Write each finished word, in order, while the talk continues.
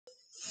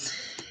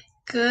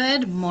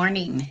Good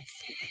morning.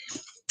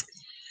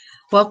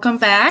 Welcome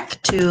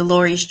back to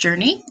Lori's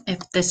Journey. If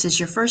this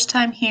is your first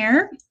time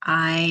here,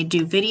 I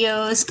do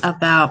videos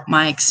about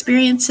my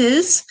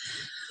experiences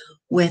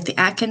with the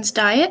Atkins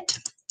diet.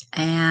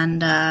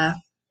 And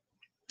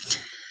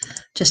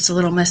just a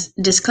little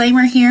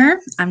disclaimer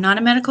here, I'm not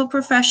a medical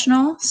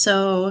professional,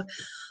 so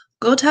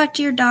go talk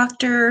to your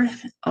doctor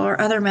or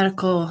other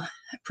medical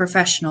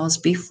professionals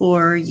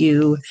before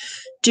you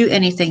do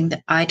anything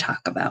that I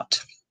talk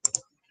about.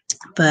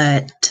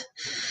 But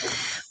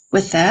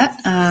with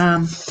that,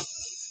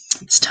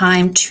 it's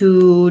time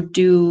to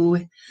do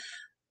a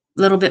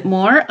little bit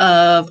more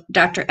of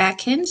Dr.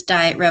 Atkins'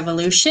 Diet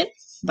Revolution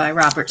by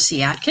Robert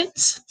C.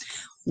 Atkins.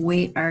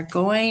 We are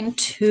going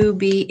to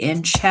be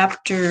in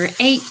chapter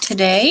 8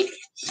 today,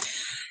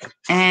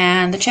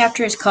 and the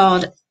chapter is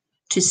called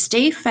To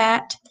Stay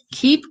Fat,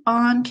 Keep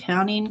on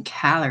Counting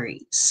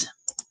Calories.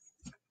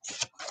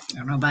 I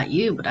don't know about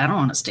you, but I don't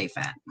want to stay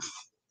fat.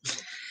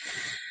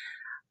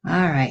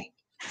 All right.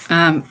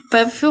 But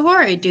before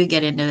I do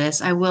get into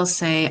this, I will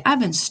say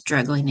I've been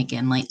struggling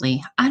again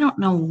lately. I don't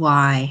know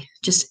why.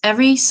 Just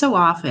every so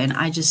often,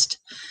 I just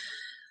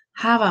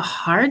have a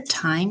hard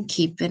time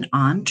keeping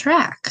on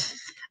track.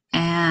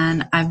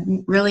 And I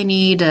really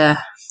need the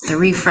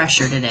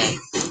refresher today.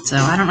 So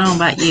I don't know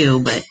about you,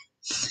 but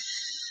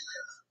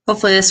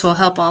hopefully this will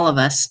help all of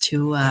us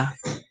to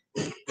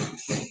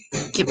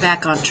get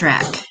back on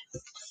track.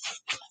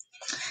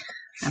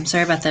 I'm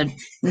sorry about the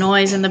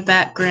noise in the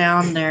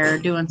background. They're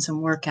doing some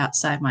work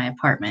outside my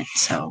apartment,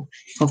 so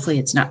hopefully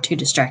it's not too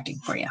distracting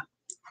for you.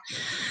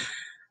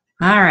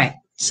 All right,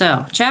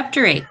 so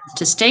chapter 8,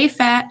 to stay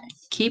fat,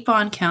 keep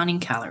on counting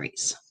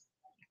calories.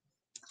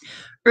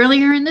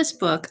 Earlier in this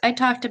book, I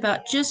talked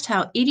about just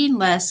how eating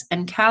less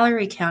and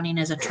calorie counting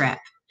is a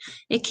trap.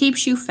 It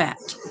keeps you fat.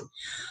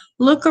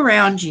 Look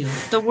around you.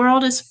 The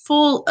world is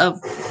full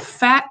of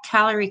fat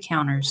calorie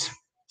counters.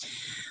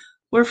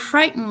 We're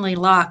frighteningly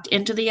locked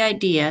into the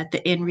idea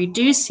that in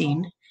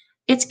reducing,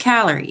 it's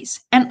calories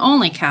and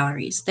only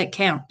calories that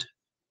count.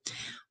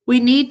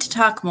 We need to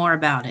talk more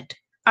about it.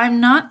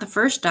 I'm not the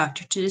first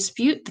doctor to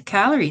dispute the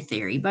calorie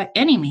theory by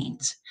any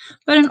means,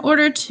 but in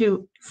order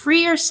to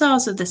free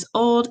ourselves of this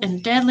old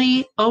and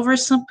deadly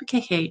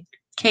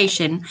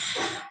oversimplification,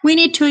 we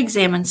need to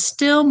examine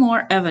still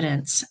more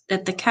evidence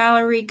that the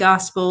calorie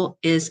gospel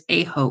is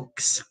a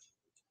hoax.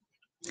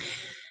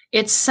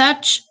 It's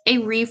such a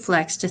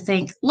reflex to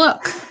think,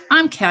 look,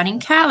 I'm counting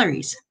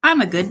calories.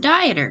 I'm a good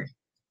dieter.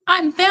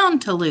 I'm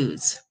bound to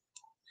lose.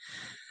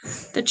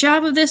 The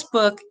job of this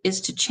book is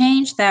to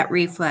change that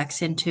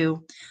reflex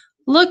into,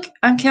 look,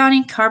 I'm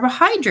counting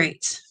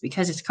carbohydrates,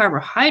 because it's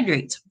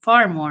carbohydrates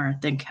far more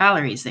than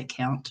calories that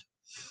count.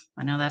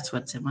 I know that's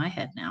what's in my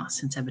head now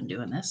since I've been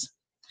doing this.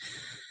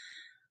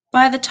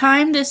 By the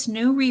time this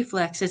new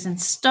reflex is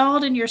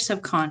installed in your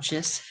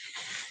subconscious,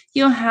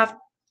 you'll have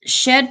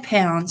shed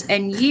pounds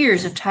and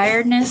years of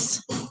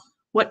tiredness.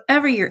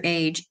 Whatever your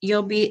age,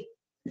 you'll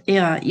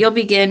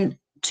begin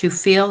to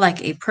feel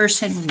like a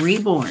person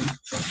reborn.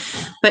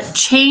 But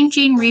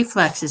changing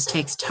reflexes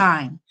takes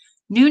time,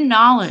 new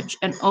knowledge,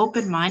 and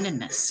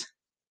open-mindedness.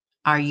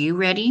 Are you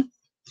ready?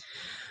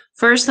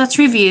 First, let's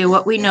review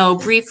what we know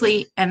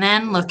briefly and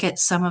then look at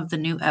some of the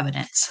new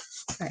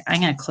evidence. All right,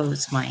 I'm going to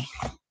close my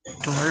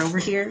door over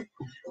here.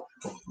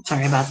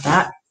 Sorry about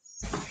that.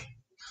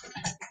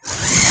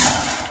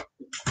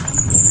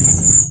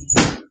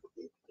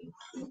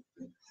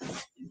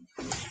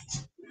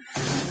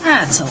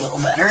 That's a little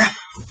better.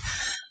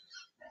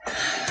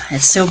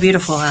 It's so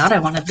beautiful out. I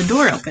wanted the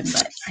door open,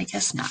 but I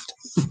guess not.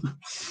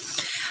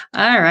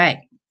 All right.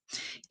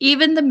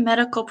 Even the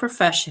medical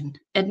profession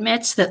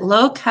admits that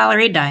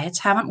low-calorie diets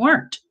haven't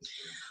worked.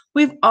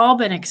 We've all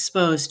been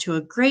exposed to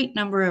a great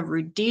number of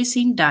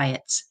reducing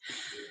diets,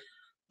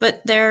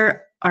 but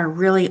there are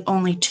really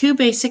only two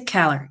basic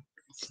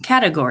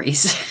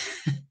categories,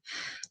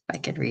 if I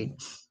could read.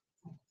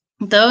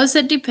 Those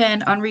that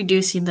depend on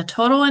reducing the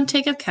total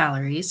intake of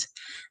calories,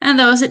 and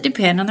those that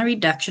depend on the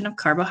reduction of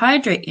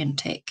carbohydrate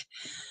intake,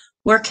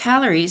 where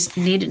calories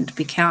needn't to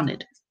be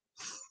counted.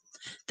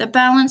 The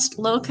balanced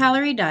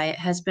low-calorie diet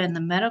has been the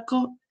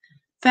medical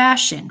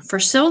fashion for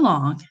so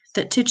long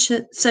that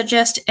to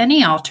suggest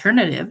any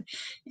alternative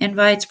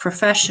invites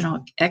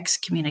professional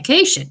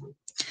excommunication.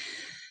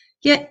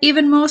 Yet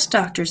even most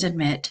doctors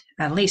admit,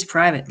 at least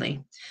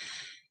privately,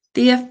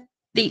 the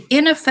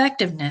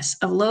ineffectiveness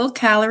of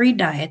low-calorie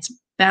diets,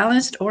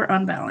 balanced or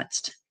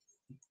unbalanced.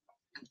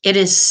 It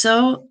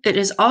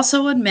is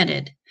also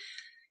admitted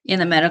in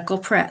the medical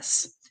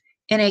press.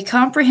 In a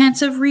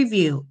comprehensive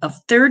review of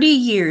 30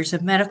 years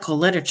of medical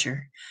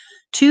literature,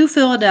 two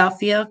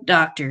Philadelphia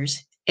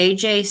doctors,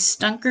 A.J.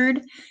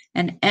 Stunkard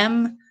and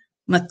M.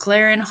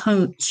 McLaren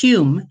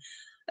Hume,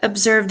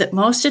 observed that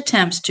most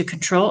attempts to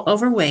control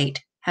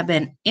overweight have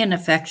been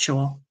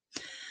ineffectual.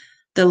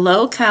 The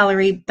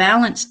low-calorie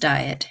balanced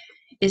diet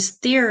is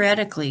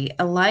theoretically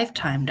a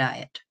lifetime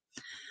diet,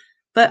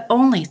 but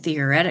only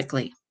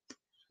theoretically.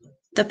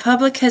 The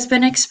public has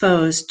been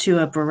exposed to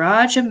a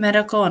barrage of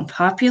medical and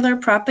popular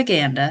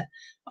propaganda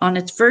on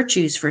its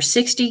virtues for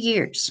 60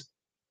 years.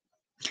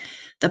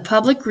 The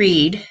public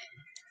read,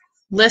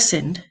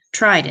 listened,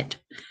 tried it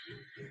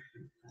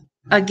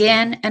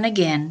again and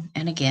again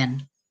and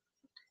again,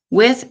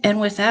 with and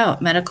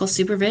without medical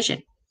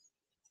supervision.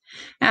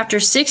 After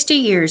 60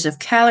 years of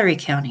calorie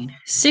counting,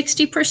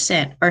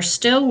 60% are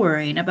still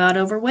worrying about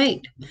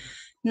overweight.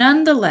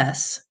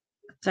 Nevertheless,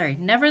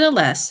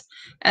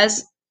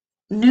 as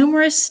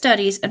numerous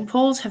studies and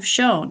polls have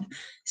shown,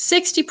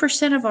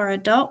 60% of our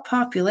adult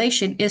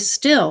population is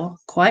still,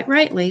 quite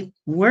rightly,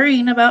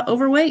 worrying about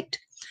overweight.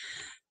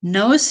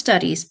 No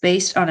studies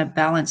based on a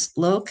balanced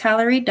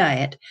low-calorie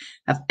diet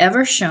have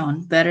ever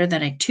shown better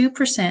than a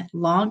 2%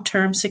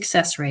 long-term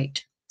success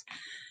rate.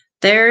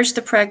 There's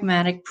the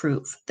pragmatic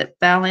proof that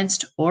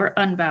balanced or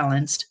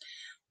unbalanced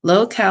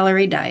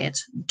low-calorie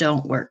diets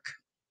don't work.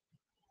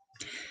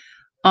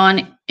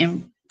 On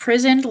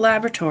imprisoned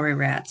laboratory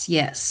rats,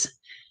 yes.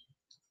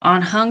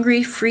 On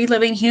hungry,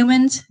 free-living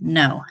humans,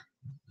 no.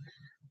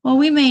 Well,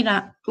 we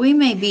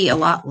may be a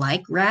lot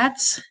like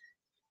rats,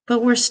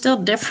 but we're still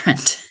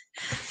different.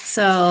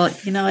 So,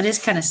 it is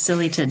kind of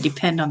silly to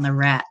depend on the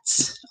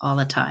rats all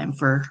the time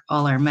for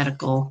all our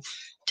medical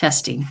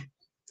testing.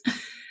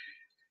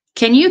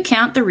 Can you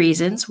count the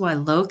reasons why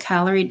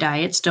low-calorie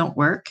diets don't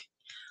work?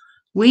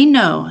 We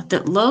know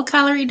that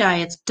low-calorie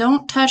diets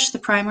don't touch the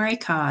primary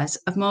cause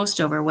of most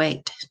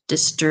overweight,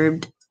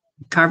 disturbed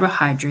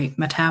carbohydrate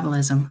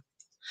metabolism.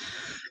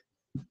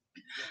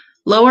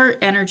 Lower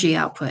energy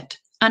output.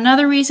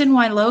 Another reason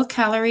why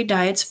low-calorie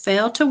diets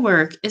fail to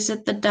work is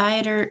that the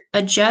dieter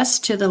adjusts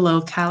to the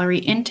low-calorie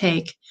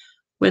intake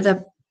with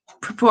a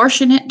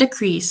proportionate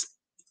decrease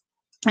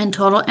in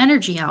total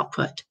energy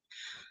output.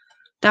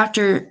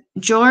 Dr.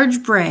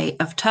 George Bray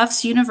of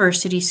Tufts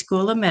University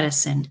School of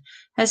Medicine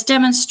has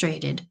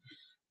demonstrated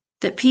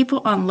that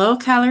people on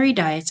low-calorie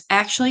diets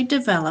actually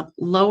develop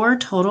lower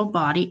total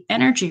body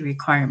energy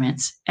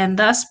requirements and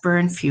thus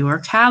burn fewer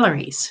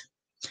calories.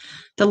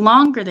 The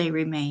longer they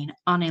remain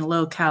on a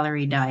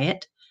low-calorie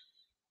diet,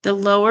 the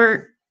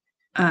lower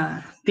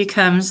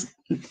becomes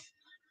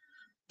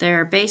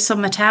their basal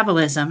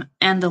metabolism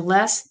and the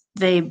less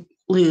they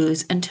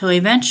lose until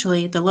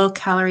eventually the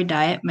low-calorie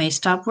diet may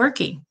stop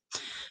working.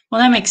 Well,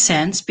 that makes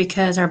sense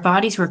because our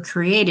bodies were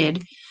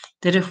created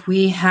that if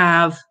we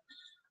have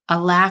a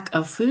lack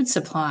of food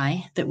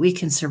supply that we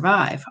can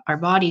survive, our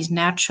bodies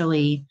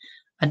naturally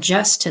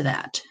adjust to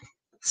that.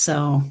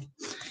 So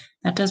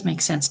that does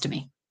make sense to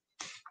me.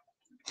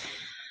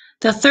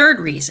 The third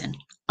reason,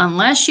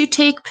 unless you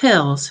take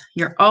pills,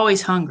 you're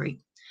always hungry.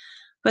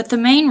 But the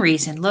main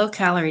reason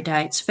low-calorie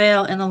diets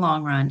fail in the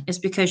long run is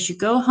because you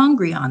go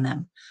hungry on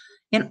them.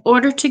 In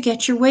order to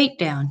get your weight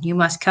down, you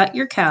must cut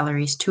your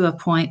calories to a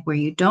point where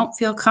you don't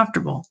feel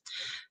comfortable.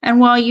 And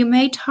while you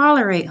may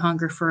tolerate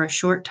hunger for a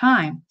short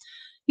time,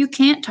 you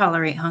can't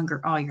tolerate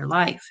hunger all your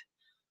life.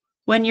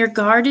 When your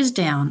guard is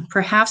down,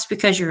 perhaps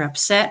because you're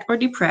upset or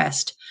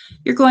depressed,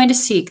 you're going to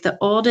seek the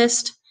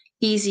oldest,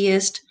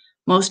 easiest,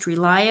 most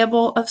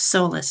reliable of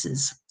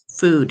solaces,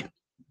 food.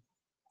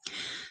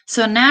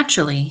 So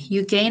naturally,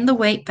 you gain the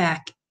weight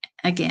back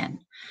again.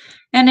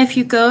 And if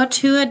you go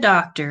to a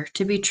doctor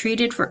to be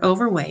treated for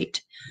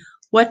overweight,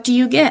 what do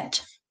you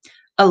get?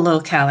 A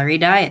low-calorie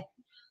diet,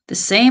 the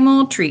same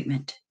old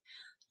treatment.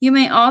 You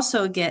may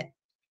also get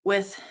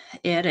with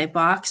it a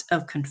box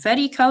of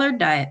confetti-colored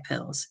diet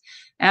pills,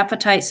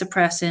 appetite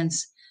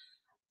suppressants,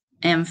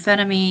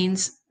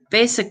 amphetamines,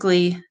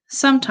 basically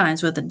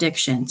sometimes with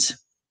addictions.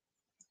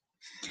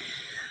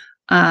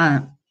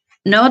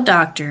 No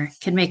doctor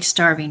can make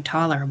starving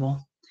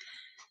tolerable.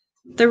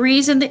 The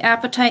reason the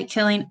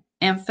appetite-killing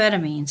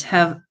amphetamines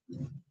have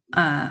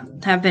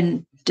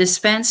been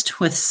dispensed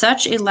with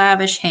such a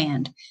lavish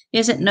hand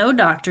is that no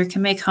doctor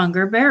can make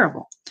hunger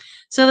bearable.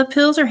 So the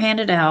pills are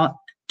handed out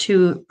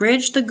to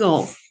bridge the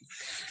gulf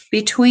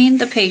between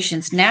the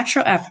patient's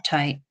natural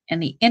appetite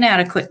and the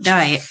inadequate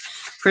diet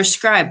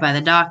prescribed by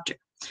the doctor.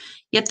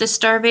 Yet the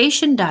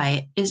starvation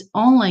diet is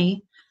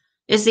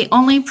the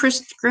only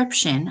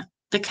prescription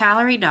the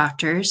calorie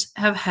doctors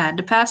have had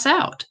to pass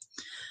out.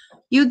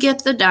 You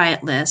get the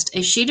diet list,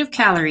 a sheet of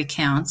calorie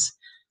counts,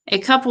 a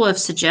couple of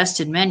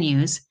suggested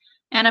menus,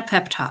 and a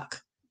pep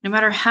talk. No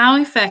matter how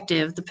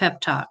effective the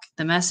pep talk,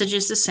 the message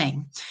is the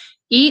same.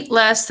 Eat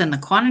less than the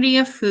quantity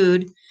of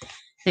food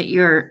that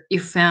you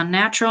found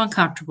natural and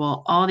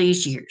comfortable all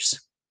these years.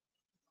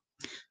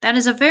 That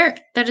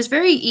is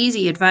very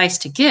easy advice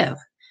to give,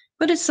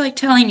 but it's like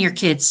telling your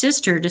kid's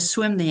sister to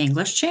swim the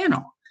English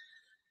Channel.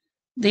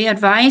 The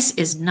advice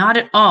is not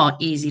at all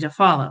easy to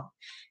follow.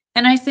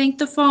 And I think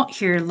the fault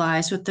here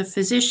lies with the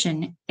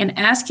physician in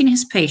asking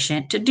his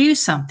patient to do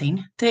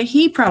something that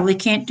he probably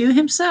can't do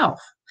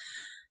himself.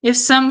 If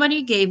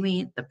somebody gave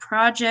me the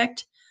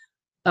project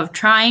of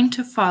trying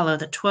to follow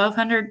the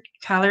 1,200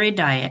 calorie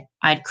diet,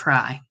 I'd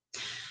cry.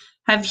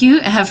 Have you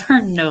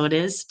ever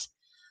noticed,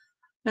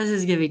 this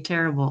is going to be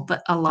terrible,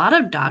 but a lot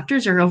of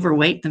doctors are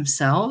overweight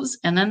themselves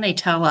and then they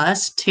tell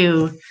us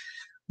to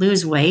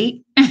lose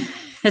weight?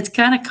 It's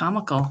kind of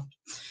comical.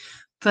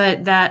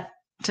 But that,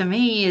 to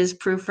me, is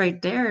proof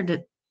right there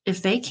that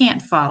if they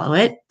can't follow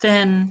it,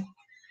 then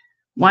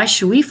why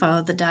should we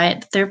follow the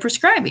diet that they're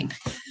prescribing?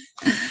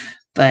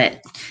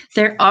 But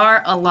there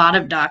are a lot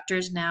of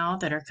doctors now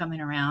that are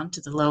coming around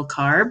to the low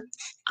carb.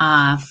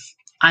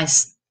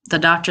 The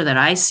doctor that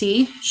I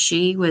see,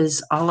 she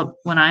was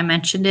when I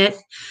mentioned it,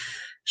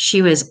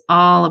 she was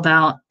all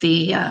about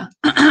the,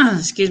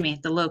 the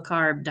low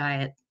carb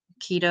diet,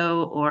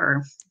 keto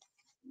or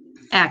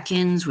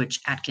Atkins, which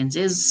Atkins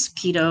is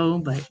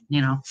keto, but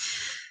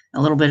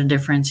a little bit of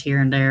difference here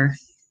and there.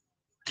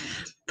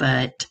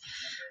 But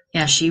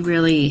yeah, she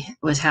really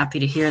was happy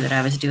to hear that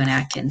I was doing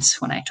Atkins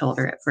when I told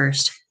her at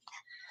first.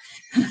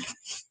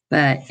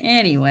 But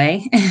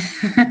anyway,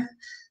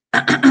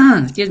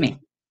 excuse me.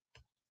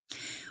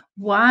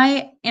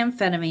 Why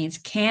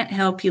amphetamines can't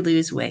help you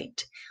lose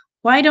weight?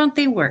 Why don't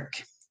they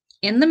work?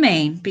 In the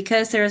main,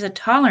 because there is a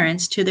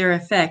tolerance to their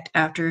effect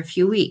after a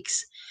few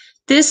weeks.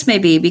 This may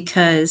be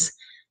because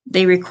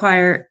they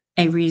require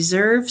a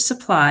reserve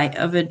supply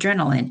of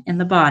adrenaline in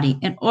the body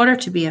in order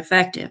to be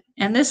effective,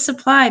 and this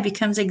supply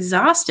becomes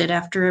exhausted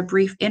after a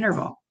brief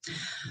interval.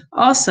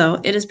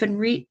 Also, it has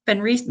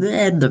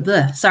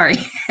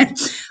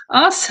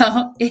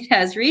Also, it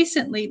has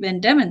recently been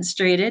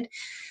demonstrated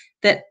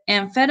that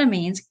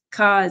amphetamines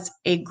cause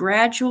a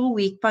gradual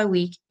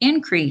week-by-week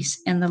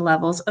increase in the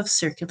levels of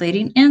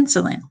circulating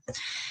insulin.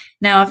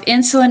 Now, if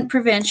insulin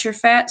prevents your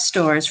fat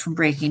stores from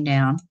breaking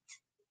down,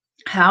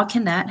 how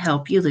can that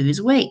help you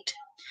lose weight?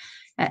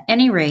 At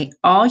any rate,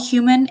 all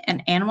human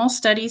and animal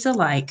studies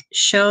alike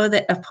show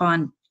that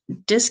upon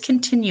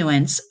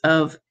discontinuance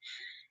of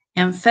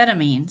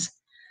amphetamines,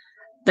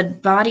 the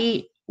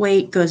body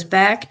weight goes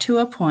back to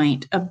a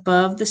point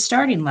above the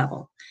starting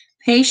level.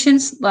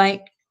 Patients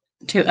like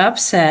to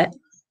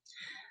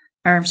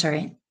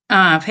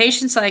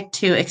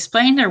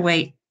explain their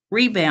weight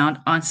rebound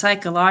on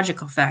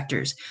psychological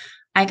factors.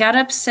 I got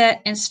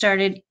upset and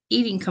started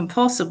eating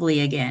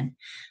compulsively again.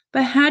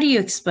 But how do you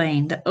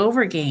explain the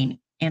overgain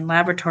in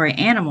laboratory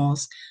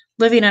animals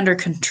living under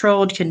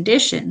controlled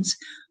conditions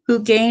who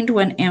gained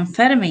when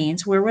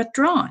amphetamines were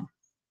withdrawn?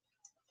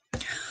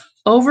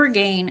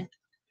 Overgain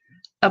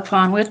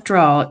upon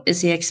withdrawal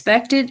is the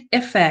expected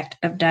effect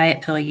of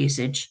diet pill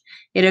usage.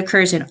 It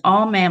occurs in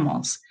all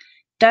mammals.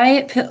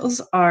 Diet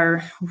pills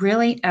are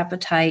really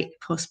appetite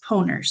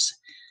postponers.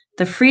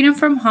 The freedom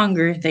from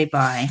hunger they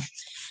buy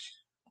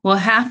will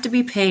have to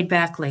be paid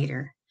back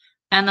later,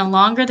 and the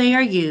longer they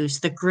are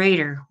used, the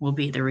greater will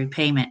be the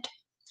repayment.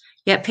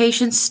 Yet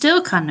patients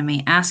still come to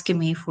me asking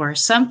me for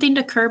something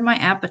to curb my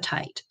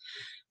appetite,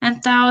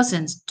 and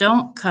thousands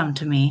don't come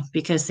to me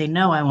because they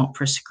know I won't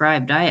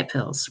prescribe diet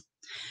pills.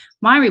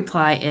 My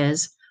reply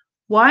is,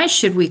 why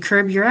should we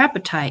curb your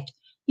appetite?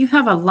 You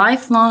have a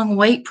lifelong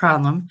weight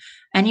problem,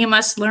 and you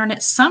must learn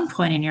at some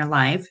point in your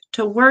life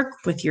to work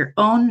with your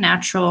own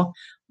natural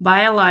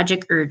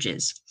biologic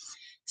urges,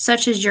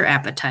 such as your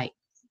appetite.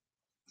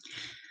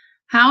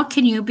 How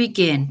can you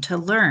begin to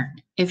learn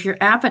if your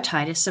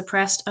appetite is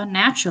suppressed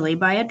unnaturally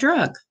by a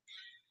drug?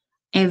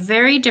 A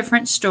very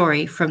different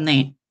story from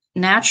the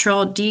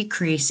natural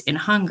decrease in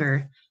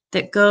hunger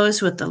that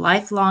goes with the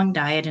lifelong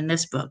diet in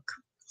this book.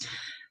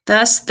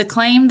 Thus, the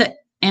claim that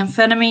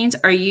amphetamines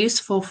are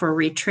useful for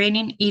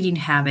retraining eating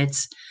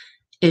habits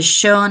is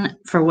shown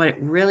for what it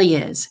really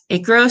is, a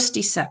gross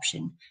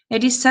deception, a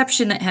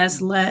deception that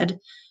has led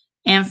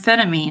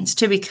amphetamines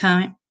to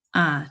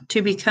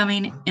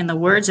becoming, in the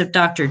words of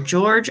Dr.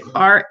 George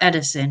R.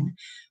 Edison,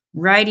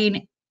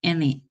 writing in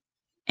the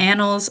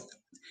Annals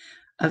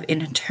of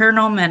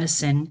Internal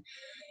Medicine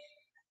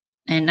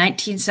in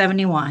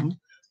 1971,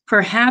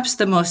 perhaps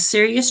the most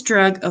serious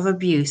drug of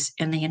abuse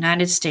in the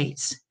United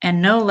States,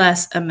 and no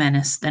less a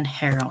menace than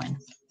heroin.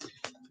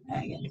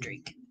 I got a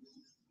drink.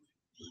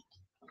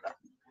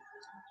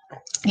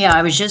 Yeah,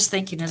 I was just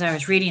thinking as I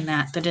was reading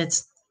that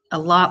it's a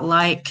lot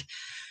like,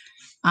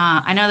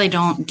 I know they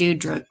don't do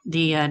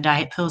the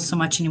diet pills so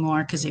much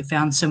anymore because they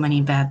found so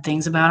many bad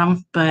things about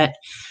them, but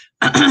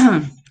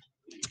I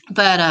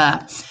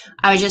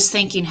was just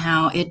thinking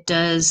how it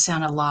does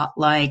sound a lot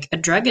like a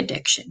drug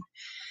addiction,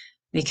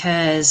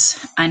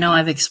 because I know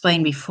I've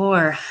explained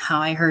before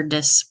how I heard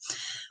this,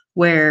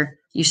 where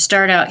you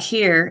start out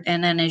here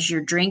and then as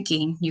you're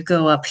drinking, you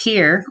go up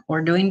here,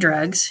 or doing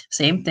drugs,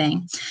 same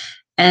thing.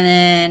 And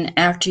then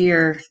after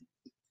you're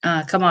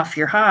come off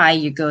your high,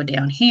 you go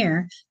down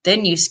here,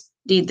 then you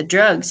need the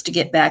drugs to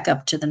get back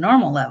up to the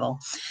normal level.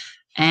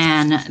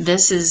 And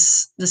this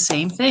is the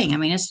same thing. I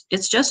mean,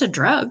 it's just a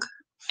drug.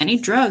 Any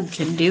drug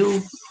can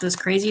do those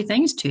crazy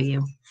things to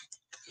you.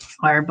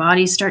 Our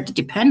bodies start to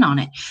depend on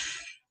it.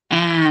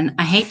 And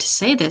I hate to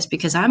say this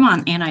because I'm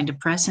on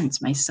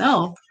antidepressants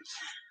myself,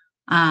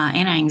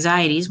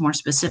 anti-anxieties more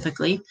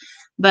specifically,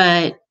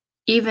 but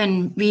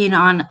even being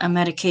on a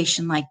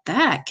medication like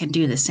that can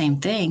do the same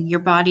thing. Your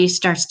body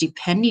starts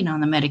depending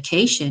on the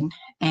medication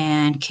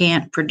and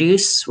can't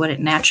produce what it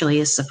naturally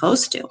is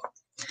supposed to.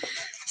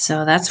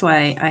 So that's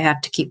why I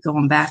have to keep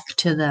going back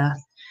to the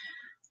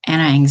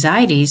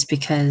anti-anxieties,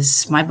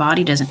 because my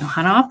body doesn't know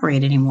how to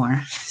operate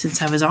anymore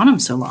since I was on them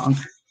so long.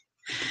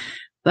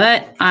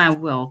 But I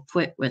will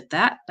quit with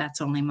that.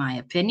 That's only my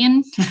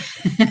opinion.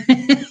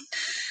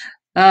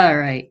 All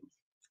right.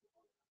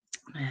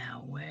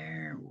 Now,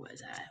 where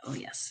was I? Oh,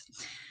 yes.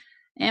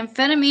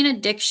 Amphetamine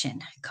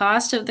addiction,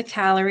 cost of the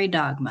calorie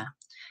dogma.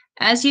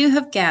 As you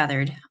have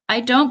gathered,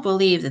 I don't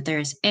believe that there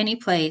is any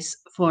place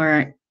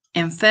for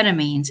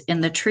amphetamines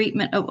in the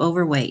treatment of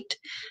overweight.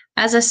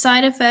 As a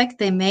side effect,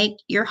 they make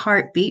your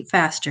heart beat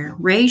faster,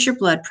 raise your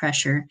blood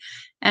pressure,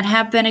 and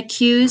have been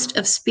accused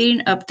of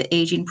speeding up the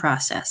aging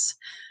process.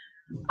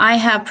 I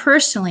have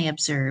personally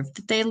observed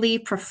that they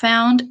leave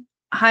profound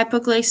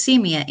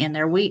hypoglycemia in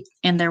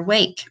their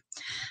wake.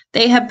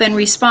 They have been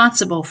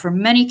responsible for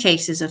many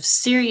cases of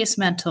serious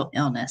mental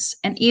illness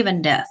and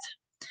even death.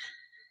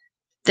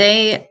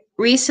 They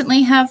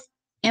recently have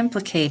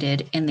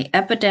implicated in the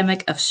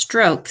epidemic of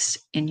strokes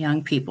in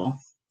young people.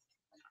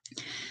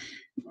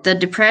 The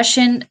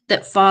depression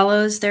that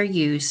follows their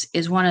use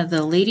is one of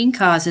the leading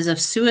causes of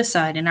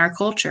suicide in our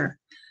culture.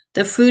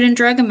 The Food and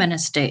Drug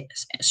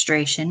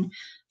Administration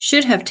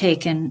should have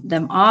taken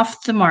them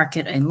off the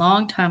market a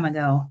long time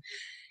ago.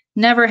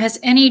 Never has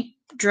any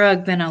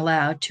drug been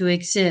allowed to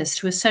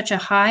exist with such a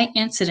high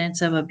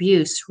incidence of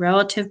abuse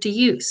relative to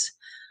use.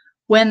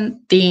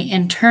 When the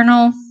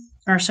International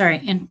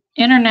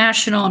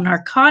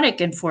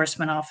Narcotic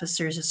Enforcement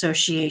Officers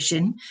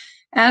Association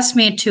asked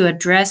me to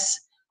address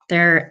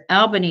their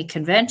Albany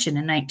Convention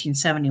in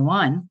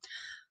 1971,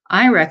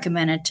 I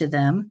recommended to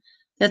them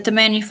that the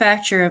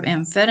manufacture of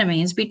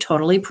amphetamines be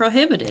totally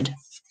prohibited.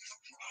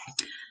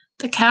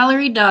 The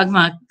calorie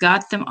dogma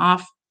got them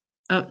off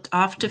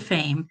to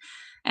fame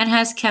and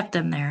has kept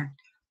them there.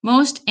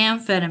 Most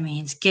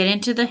amphetamines get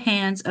into the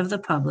hands of the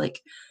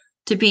public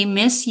to be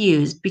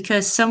misused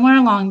because somewhere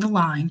along the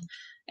line,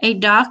 a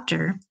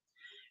doctor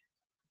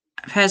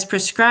has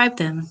prescribed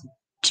them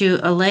to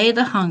allay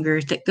the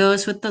hunger that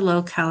goes with the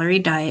low-calorie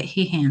diet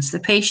he hands the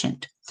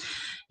patient.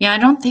 Yeah, I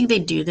don't think they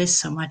do this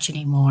so much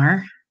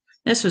anymore.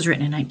 This was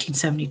written in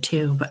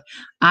 1972, but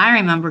I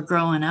remember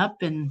growing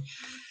up in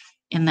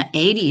the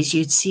 80s,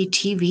 you'd see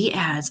TV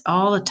ads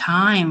all the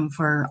time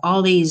for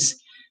all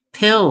these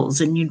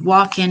pills, and you'd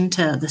walk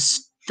into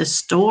the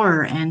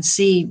store and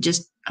see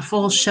just a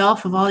full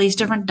shelf of all these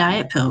different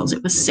diet pills.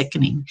 It was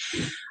sickening.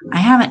 I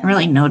haven't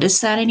really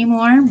noticed that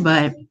anymore,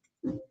 but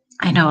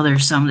I know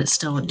there's some that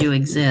still do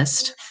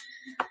exist.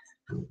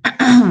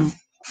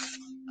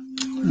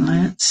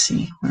 Let's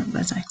see, where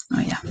was I? Oh,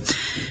 yeah.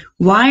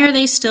 Why are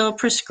they still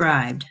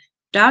prescribed?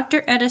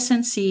 Dr.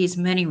 Edison sees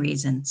many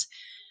reasons.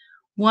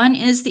 One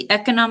is the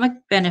economic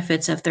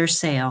benefits of their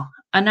sale.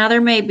 Another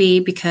may be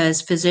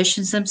because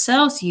physicians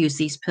themselves use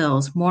these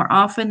pills more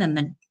often than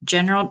the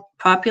general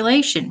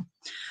population.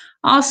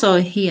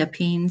 Also, he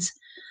opines,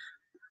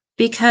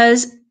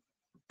 because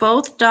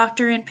both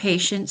doctor and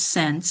patient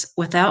sense,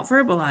 without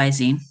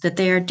verbalizing, that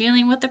they are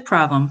dealing with a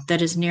problem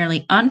that is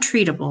nearly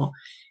untreatable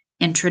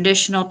in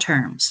traditional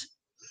terms.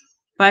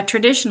 By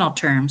traditional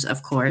terms,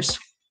 of course,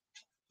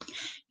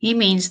 he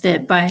means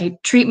that by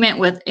treatment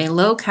with a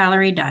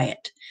low-calorie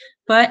diet.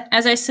 But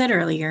as I said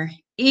earlier,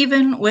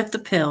 even with the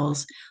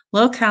pills,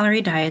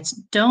 low-calorie diets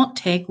don't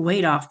take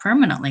weight off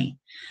permanently.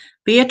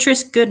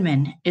 Beatrice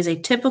Goodman is a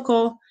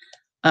typical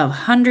of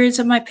hundreds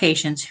of my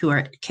patients who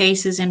are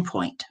cases in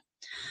point.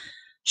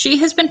 She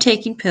has been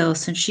taking pills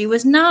since she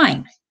was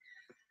 9.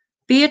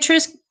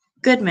 Beatrice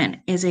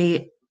Goodman is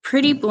a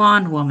pretty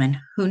blonde woman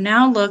who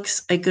now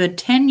looks a good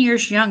 10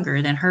 years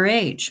younger than her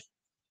age.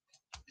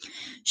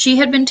 She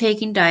had been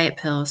taking diet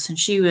pills since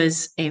she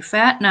was a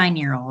fat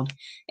 9-year-old,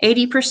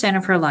 80%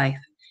 of her life.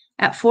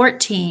 At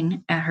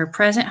 14, at her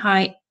present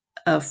height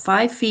of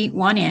 5 feet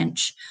 1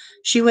 inch,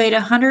 she weighed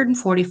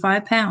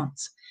 145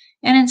 pounds.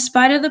 And in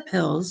spite of the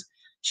pills,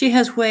 she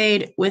has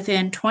weighed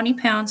within 20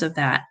 pounds of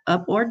that,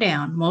 up or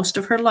down, most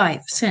of her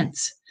life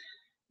since.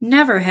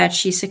 Never had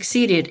she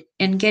succeeded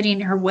in getting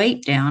her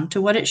weight down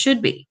to what it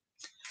should be.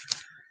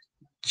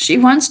 She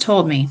once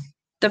told me,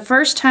 "The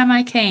first time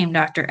I came,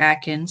 Dr.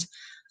 Atkins,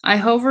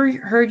 I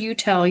overheard you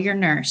tell your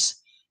nurse,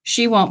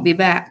 'She won't be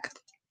back.'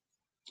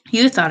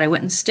 You thought I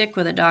wouldn't stick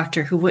with a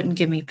doctor who wouldn't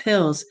give me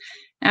pills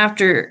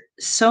after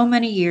so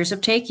many years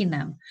of taking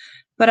them,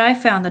 but I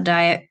found the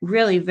diet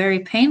really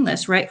very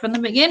painless right from the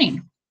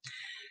beginning."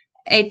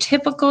 A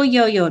typical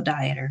yo-yo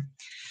dieter.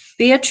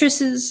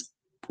 Beatrice's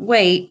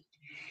weight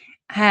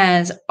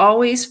has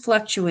always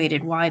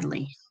fluctuated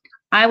widely.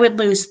 "I would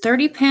lose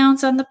 30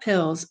 pounds on the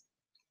pills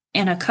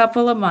in a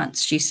couple of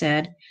months," she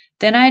said.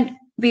 "Then I'd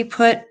be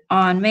put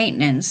on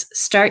maintenance,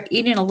 start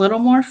eating a little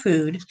more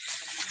food,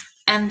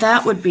 and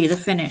that would be the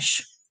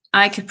finish.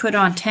 I could put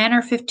on 10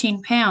 or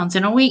 15 pounds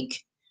in a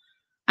week.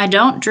 I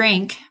don't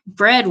drink.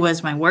 Bread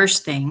was my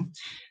worst thing,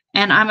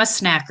 and I'm a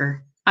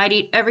snacker. I'd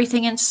eat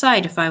everything in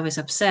sight if I was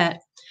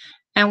upset.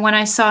 And when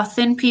I saw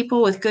thin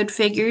people with good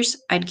figures,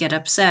 I'd get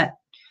upset.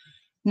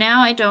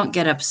 Now I don't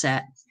get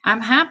upset.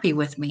 I'm happy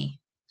with me.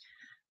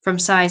 From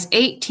size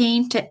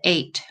 18 to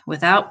 8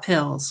 without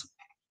pills."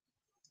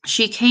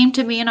 She came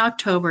to me in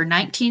October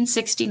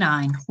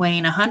 1969,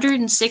 weighing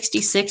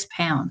 166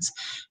 pounds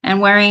and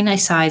wearing a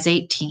size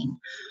 18.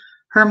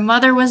 Her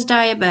mother was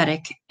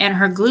diabetic, and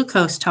her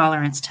glucose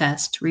tolerance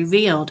test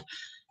revealed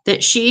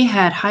that she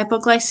had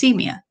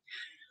hypoglycemia.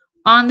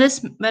 On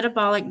this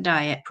metabolic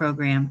diet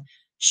program,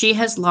 she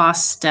has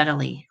lost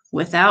steadily,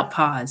 without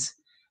pause.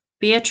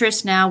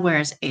 Beatrice now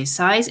wears a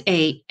size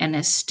 8 and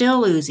is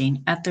still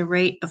losing at the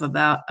rate of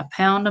about a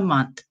pound a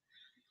month.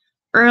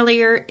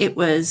 Earlier, it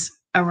was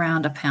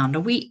around a pound a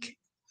week.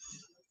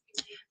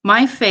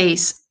 My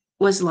face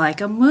was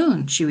like a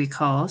moon, she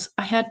recalls.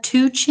 I had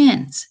 2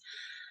 chins,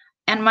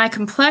 and my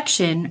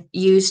complexion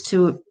used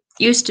to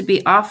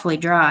be awfully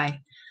dry.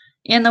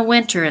 In the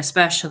winter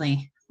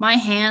especially, my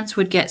hands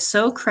would get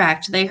so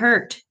cracked they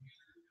hurt.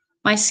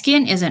 My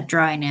skin isn't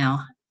dry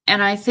now,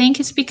 and I think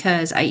it's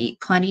because I eat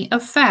plenty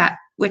of fat,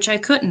 which I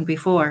couldn't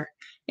before.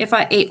 If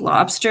I ate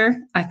lobster,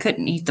 I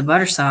couldn't eat the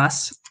butter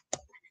sauce.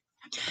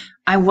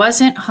 I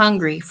wasn't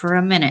hungry for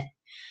a minute,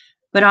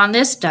 but on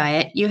this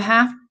diet, you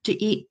have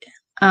to eat.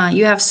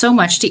 You have so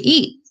much to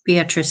eat,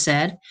 Beatrice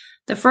said.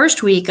 The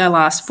first week, I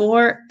lost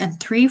 4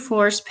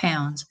 3/4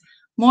 pounds,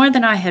 more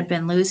than I had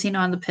been losing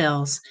on the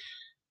pills.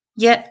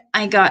 Yet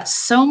I got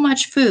so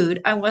much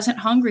food, I wasn't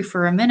hungry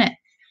for a minute.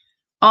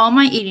 All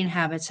my eating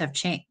habits have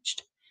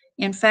changed.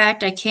 In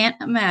fact, I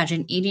can't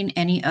imagine eating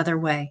any other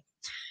way.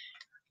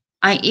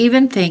 I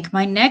even think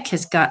my neck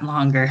has gotten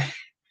longer.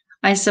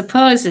 I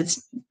suppose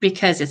it's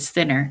because it's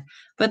thinner,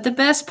 but the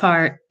best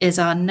part is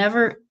I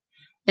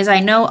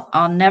know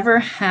I'll never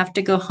have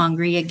to go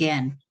hungry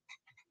again.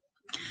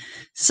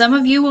 Some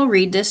of you will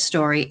read this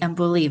story and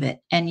believe it,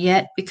 and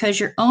yet because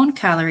your own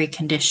calorie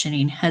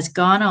conditioning has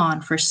gone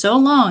on for so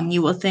long,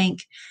 you will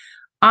think,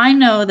 I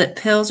know that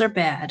pills are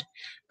bad,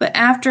 but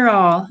after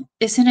all,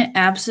 isn't it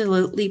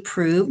absolutely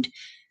proved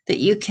that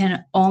you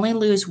can only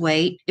lose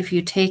weight if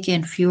you take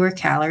in fewer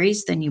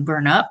calories than you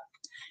burn up?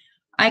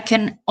 I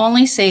can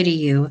only say to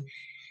you,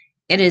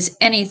 it is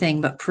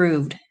anything but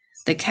proved.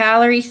 The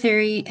calorie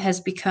theory has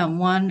become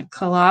one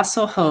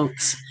colossal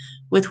hoax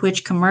with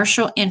which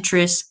commercial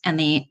interests and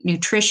the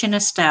nutrition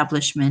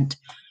establishment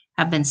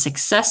have been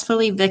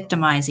successfully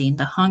victimizing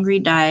the hungry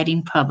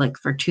dieting public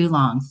for too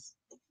long.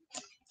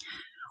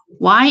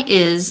 Why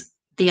is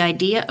the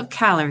idea of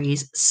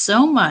calories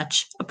so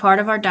much a part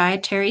of our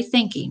dietary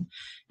thinking,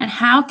 and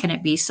how can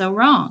it be so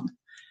wrong?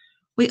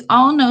 We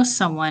all know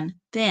someone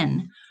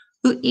thin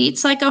who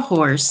eats like a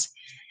horse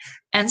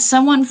and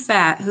someone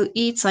fat who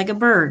eats like a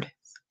bird.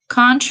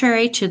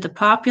 Contrary to the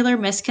popular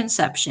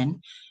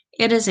misconception,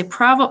 it is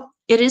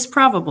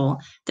probable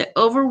that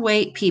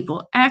overweight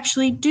people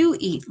actually do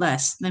eat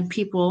less than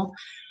people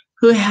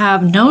who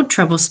have no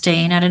trouble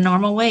staying at a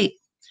normal weight.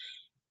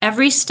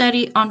 Every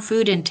study on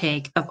food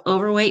intake of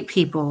overweight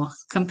people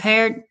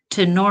compared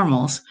to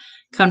normals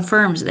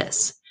confirms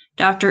this.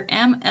 Dr.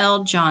 M.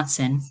 L.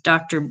 Johnson,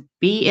 Dr.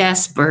 B.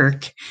 S.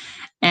 Burke,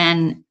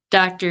 and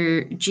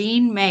Dr.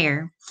 Jean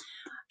Mayer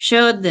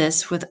showed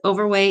this with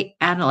overweight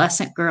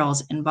adolescent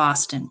girls in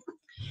Boston.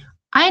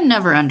 I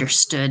never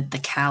understood the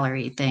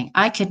calorie thing.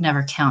 I could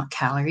never count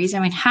calories. I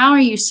mean, how are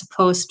you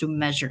supposed to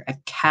measure a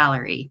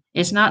calorie?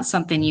 It's not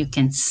something you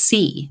can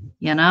see,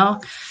 you know?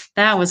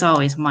 That was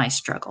always my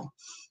struggle.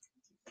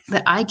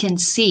 That I can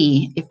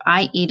see if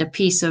I eat a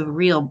piece of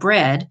real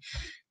bread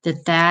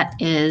that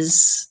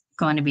is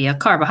going to be a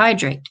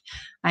carbohydrate.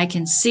 I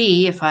can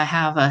see if I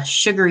have a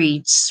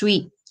sugary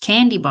sweet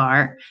candy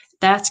bar,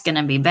 that's going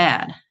to be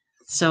bad.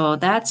 So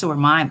that's where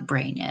my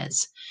brain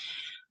is.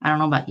 I don't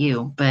know about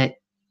you, but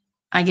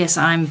I guess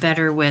I'm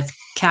better with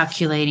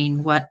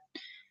calculating what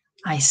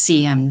I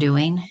see I'm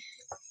doing.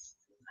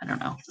 I don't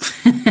know.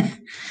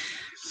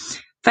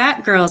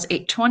 Fat girls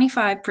ate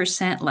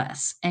 25%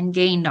 less and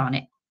gained on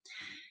it.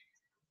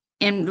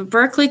 In the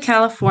Berkeley,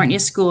 California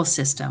school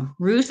system,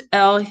 Ruth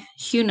L.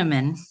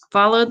 Huneman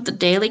followed the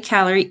daily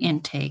calorie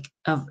intake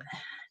of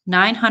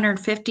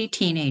 950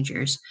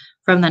 teenagers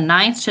from the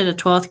 9th to the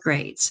 12th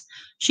grades.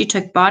 She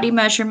took body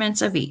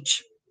measurements of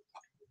each,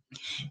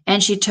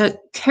 and she took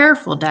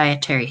careful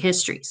dietary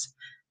histories.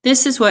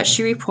 This is what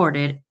she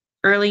reported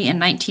early in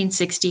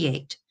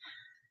 1968.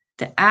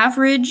 The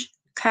average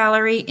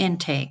calorie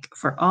intake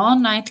for all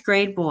 9th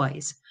grade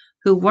boys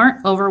who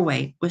weren't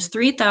overweight was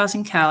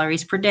 3,000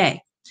 calories per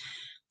day.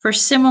 For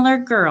similar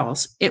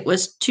girls, it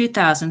was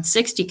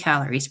 2,060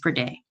 calories per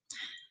day.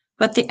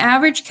 But the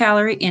average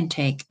calorie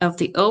intake of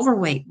the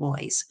overweight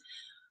boys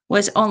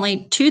was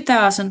only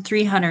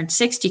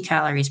 2,360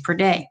 calories per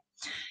day.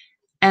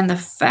 And the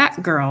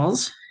fat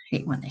girls, I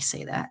hate when they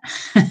say that,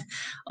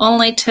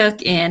 only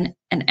took in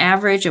an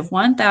average of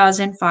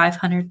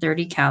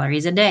 1,530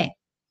 calories a day.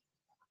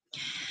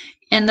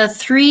 In the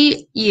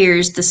 3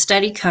 years the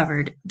study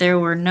covered, there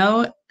were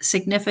no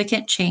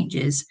significant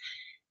changes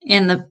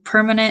in the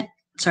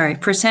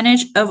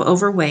percentage of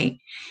overweight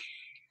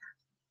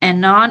and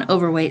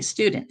non-overweight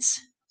students.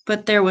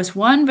 But there was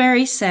one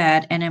very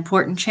sad and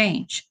important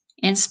change.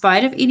 In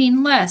spite of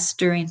eating less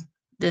during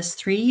this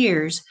 3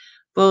 years,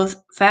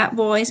 both fat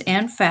boys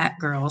and fat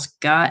girls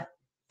got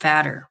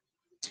fatter.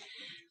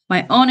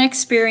 My own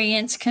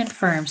experience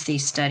confirms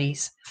these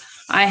studies.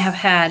 I have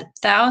had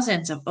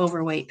thousands of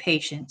overweight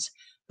patients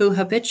who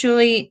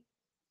habitually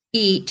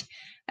eat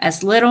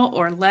as little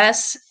or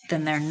less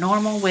than their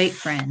normal weight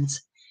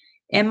friends.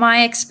 In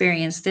my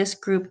experience, this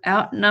group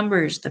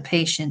outnumbers the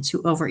patients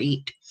who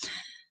overeat.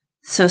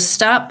 So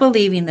stop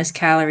believing this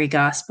calorie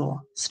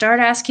gospel. Start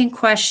asking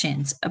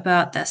questions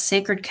about the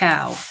sacred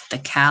cow, the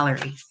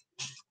calorie.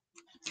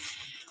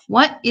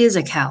 What is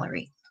a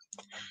calorie?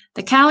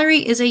 The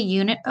calorie is a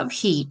unit of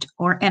heat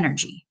or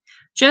energy.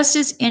 Just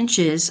as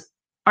inches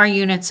are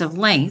units of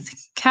length,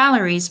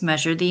 calories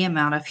measure the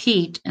amount of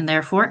heat and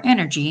therefore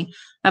energy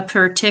a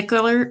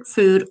particular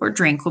food or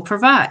drink will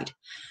provide.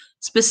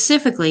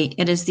 Specifically,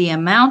 it is the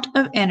amount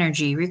of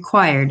energy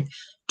required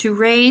to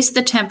raise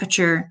the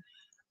temperature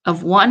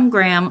of 1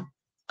 gram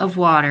of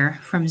water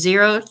from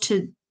 0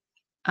 to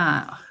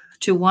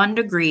 1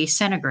 degree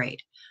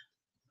centigrade.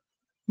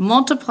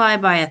 Multiply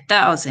by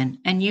 1,000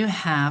 and you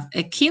have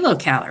a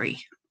kilocalorie,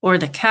 or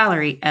the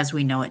calorie as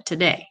we know it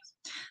today.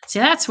 See,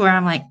 that's where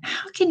I'm like,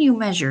 how can you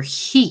measure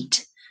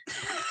heat?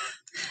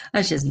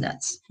 That's just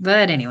nuts.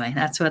 But anyway,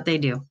 that's what they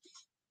do.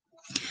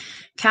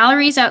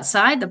 Calories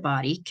outside the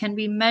body can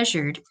be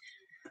measured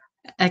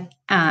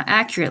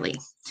accurately.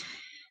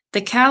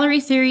 The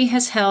calorie theory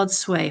has held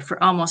sway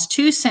for almost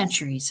 2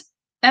 centuries,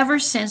 ever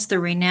since the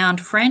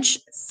renowned French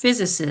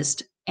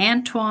physicist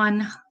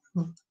Antoine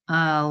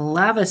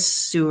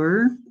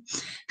Lavoisier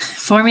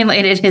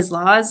formulated his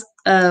laws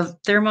of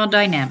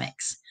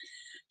thermodynamics.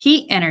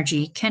 Heat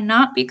energy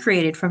cannot be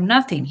created from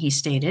nothing, he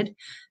stated.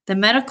 The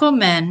medical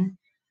men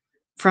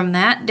from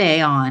that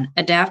day on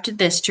adapted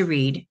this to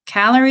read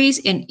calories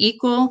in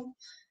equal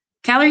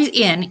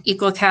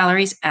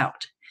calories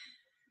out.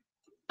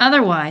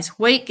 Otherwise,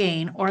 weight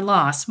gain or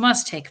loss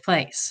must take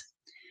place.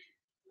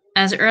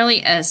 As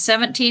early as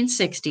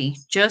 1760,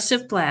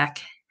 Joseph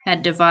Black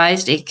had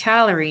devised a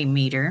calorie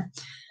meter,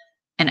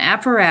 an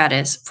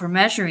apparatus for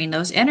measuring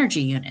those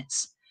energy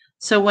units.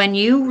 So when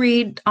you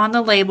read on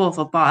the label of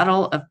a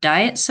bottle of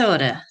diet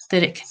soda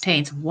that it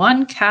contains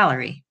 1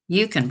 calorie,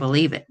 you can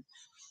believe it.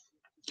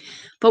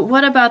 But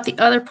what about the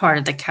other part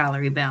of the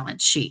calorie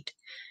balance sheet?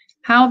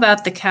 How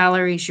about the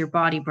calories your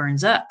body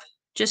burns up?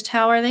 Just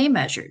how are they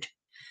measured?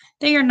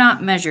 They are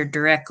not measured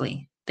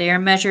directly. They are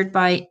measured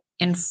by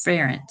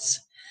inference.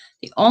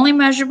 The only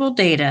measurable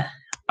data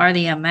are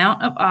the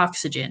amount of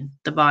oxygen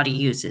the body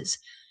uses,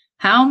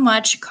 how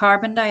much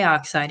carbon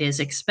dioxide is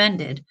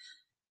expended,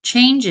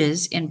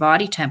 changes in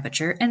body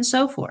temperature, and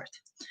so forth.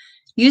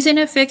 Using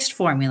a fixed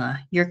formula,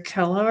 your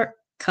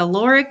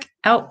caloric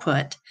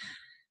output,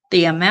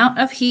 the amount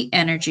of heat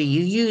energy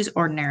you use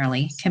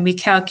ordinarily, can be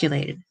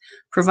calculated,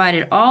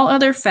 provided all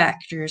other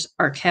factors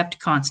are kept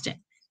constant.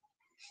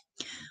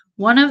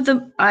 One of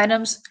the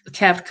items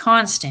kept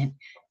constant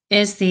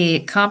is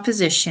the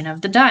composition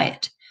of the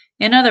diet.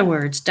 In other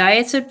words,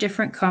 diets of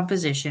different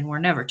composition were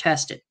never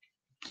tested.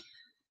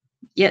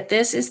 Yet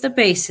this is the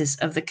basis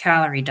of the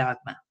calorie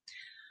dogma.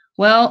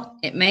 Well,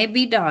 it may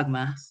be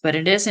dogma, but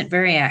it isn't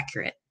very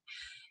accurate.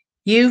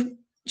 You've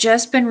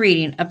just been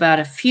reading about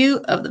a few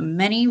of the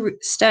many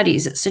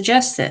studies that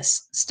suggest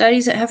this,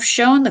 studies that have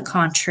shown the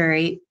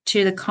contrary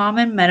to the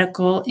common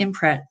medical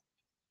impression.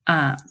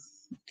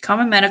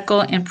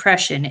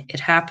 It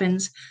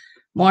happens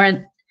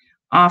more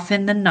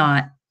often than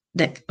not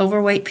that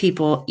overweight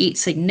people eat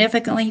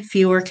significantly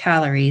fewer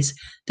calories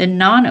than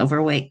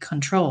non-overweight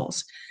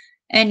controls,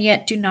 and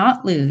yet do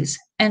not lose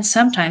and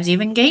sometimes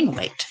even gain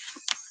weight.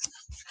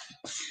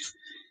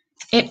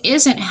 It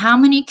isn't how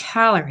many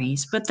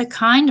calories, but the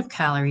kind of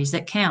calories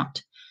that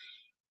count.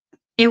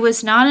 It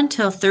was not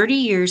until 30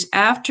 years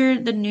after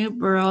the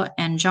Newborough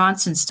and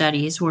Johnson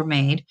studies were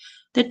made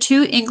that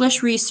 2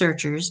 English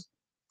researchers,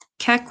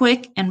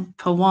 Keckwick and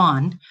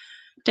Pawan,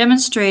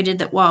 demonstrated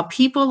that while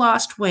people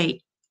lost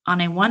weight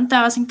on a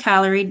 1,000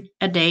 calorie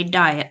a day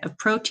diet of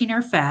protein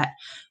or fat,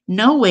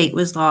 no weight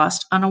was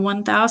lost on a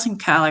 1,000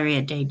 calorie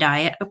a day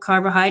diet of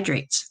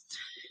carbohydrates.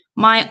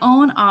 My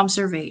own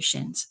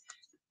observations,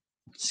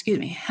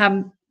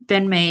 have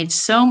been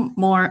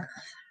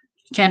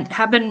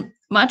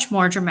much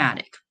more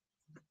dramatic.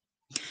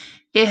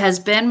 It has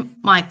been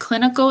my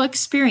clinical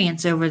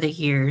experience over the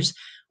years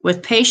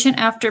with patient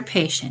after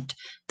patient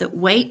that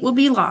weight will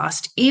be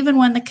lost even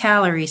when the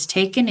calories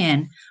taken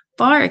in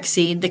far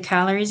exceed the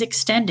calories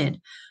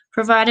extended,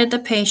 provided the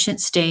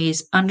patient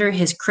stays under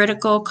his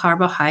critical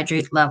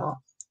carbohydrate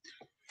level.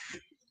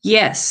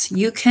 Yes,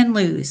 you can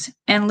lose,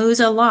 and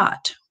lose a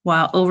lot,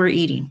 while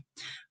overeating.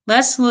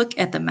 Let's look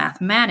at the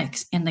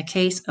mathematics in the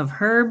case of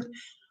Herb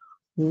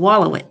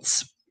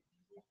Wolowitz.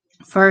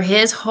 For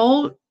his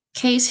whole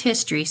case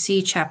history,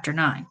 see Chapter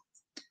 9.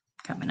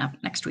 Coming up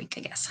next week,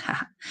 I guess.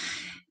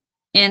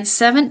 In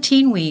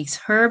 17 weeks,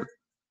 Herb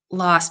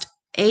lost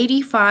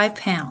 85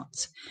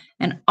 pounds,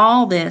 and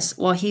all this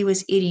while he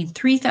was eating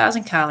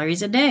 3,000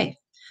 calories a day.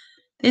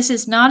 This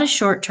is not a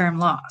short-term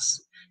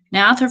loss.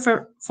 Now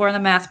for the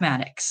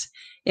mathematics.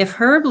 If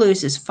Herb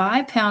loses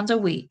 5 pounds a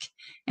week,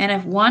 and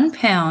if 1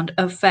 pound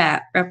of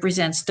fat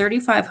represents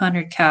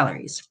 3,500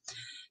 calories,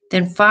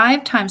 then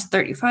 5 times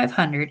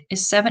 3,500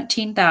 is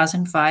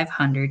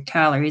 17,500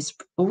 calories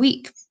a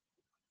week,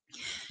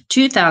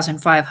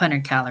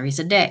 2,500 calories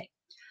a day.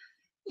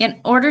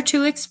 In order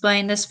to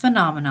explain this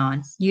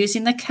phenomenon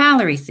using the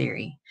calorie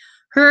theory,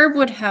 Herb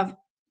would have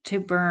to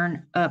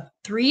burn up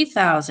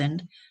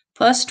 3,000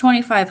 plus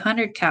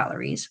 2,500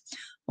 calories,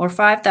 or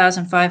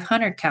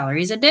 5,500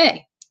 calories a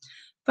day.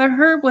 But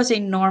Herb was a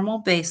normal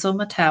basal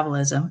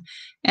metabolism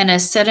and a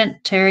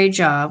sedentary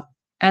job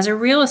as a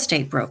real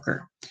estate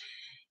broker.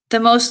 The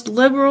most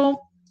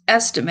liberal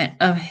estimate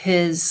of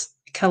his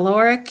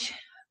caloric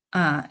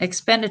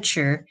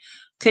expenditure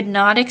could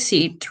not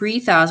exceed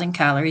 3,000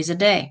 calories a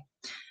day.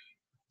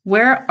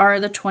 Where are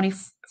the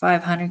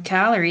 2,500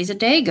 calories a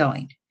day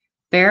going?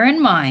 Bear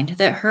in mind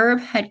that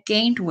Herb had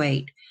gained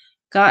weight,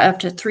 got up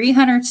to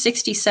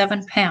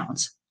 367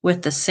 pounds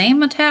with the same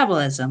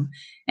metabolism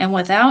and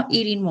without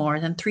eating more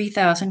than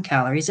 3,000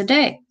 calories a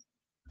day.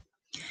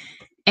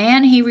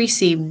 And he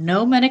received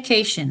no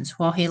medications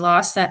while he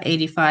lost that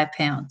 85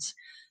 pounds,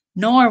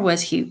 nor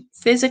was he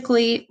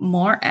physically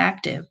more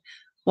active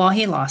while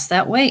he lost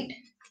that weight.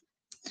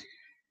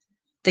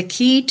 The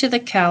key to the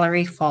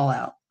calorie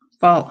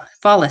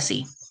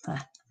fallacy.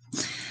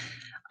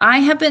 I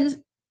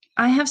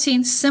have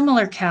seen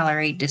similar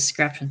calorie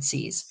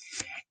discrepancies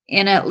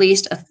in at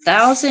least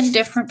 1,000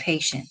 different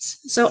patients,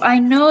 so I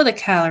know the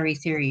calorie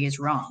theory is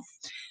wrong.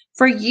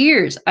 For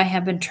years, I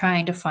have been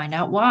trying to find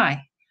out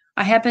why.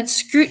 I have been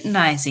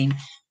scrutinizing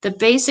the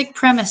basic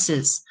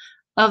premises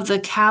of the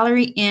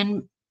calorie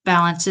in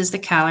balances the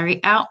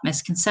calorie out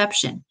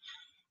misconception,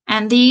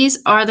 and these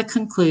are the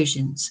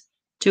conclusions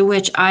to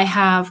which I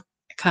have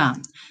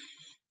come.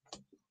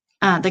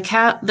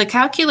 The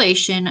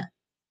calculation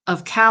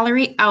of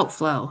calorie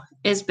outflow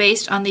is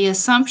based on the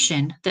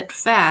assumption that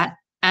fat,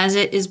 as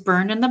it is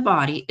burned in the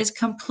body, is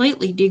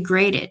completely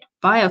degraded,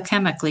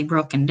 biochemically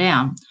broken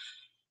down,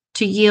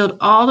 to yield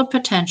all the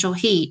potential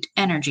heat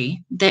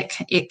energy that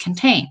it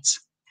contains.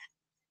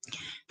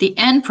 The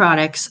end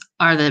products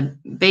are the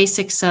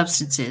basic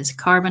substances,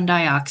 carbon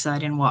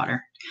dioxide and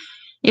water.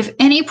 If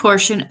any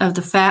portion of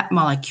the fat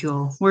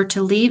molecule were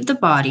to leave the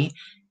body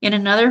in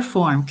another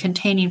form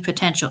containing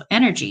potential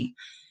energy,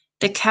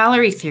 the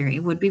calorie theory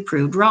would be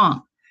proved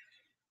wrong.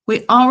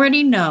 We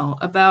already know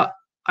about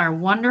our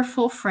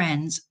wonderful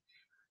friends,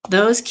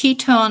 those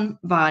ketone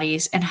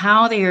bodies, and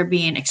how they are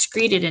being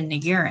excreted in the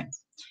urine.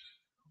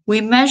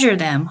 We measure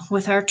them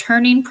with our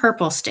turning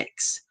purple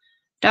sticks.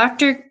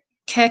 Dr.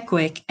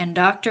 Keckwick and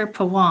Dr.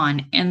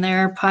 Pawan, in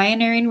their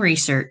pioneering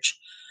research,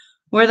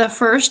 were the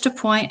first to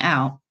point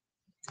out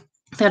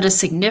that a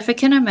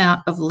significant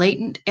amount of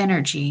latent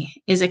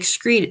energy is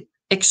excreted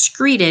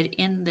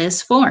in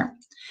this form.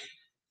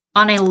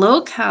 On a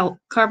low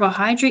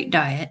carbohydrate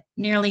diet,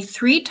 nearly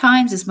 3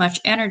 times as much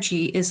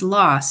energy is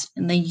lost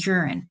in the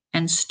urine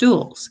and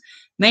stools,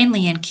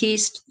 mainly in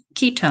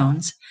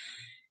ketones,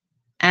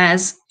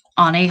 as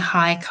on a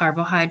high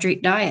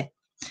carbohydrate diet.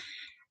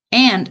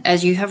 And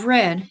as you have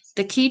read,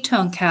 the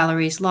ketone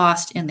calories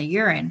lost in the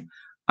urine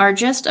are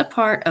just a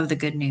part of the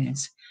good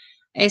news.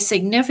 A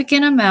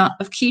significant amount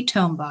of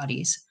ketone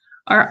bodies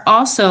are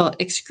also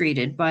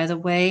excreted by the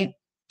way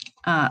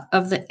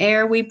of the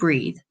air we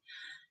breathe,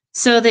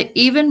 so that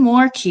even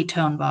more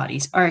ketone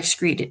bodies are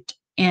excreted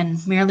in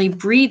merely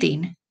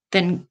breathing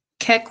than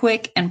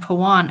Keckwick and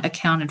Pawan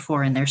accounted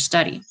for in their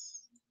study.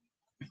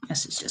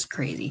 This is just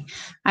crazy.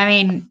 I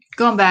mean,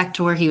 going back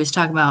to where he was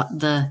talking about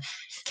the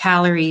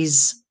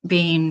calories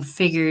being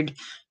figured,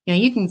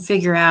 you can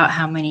figure out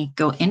how many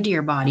go into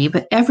your body,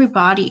 but every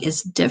body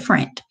is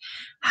different.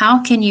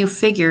 How can you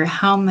figure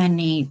how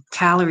many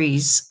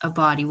calories a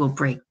body will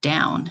break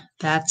down?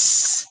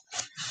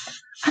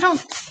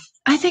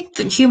 I think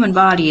the human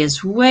body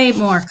is way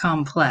more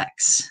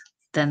complex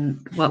than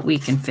what we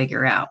can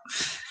figure out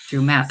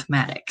through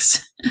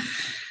mathematics.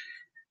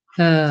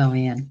 Oh,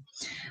 man.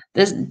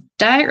 This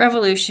diet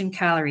revolution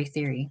calorie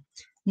theory.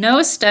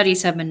 No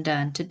studies have been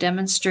done to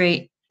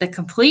demonstrate the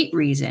complete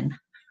reason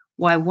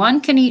why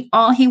one can eat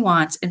all he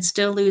wants and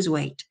still lose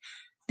weight.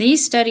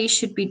 These studies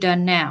should be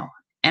done now,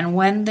 and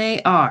when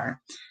they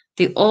are,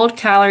 the old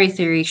calorie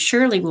theory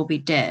surely will be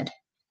dead,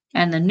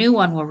 and the new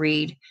one will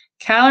read,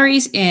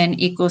 calories in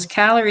equals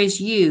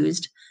calories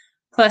used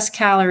plus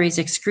calories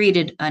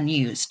excreted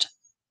unused.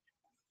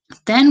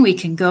 Then we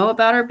can go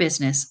about our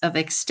business of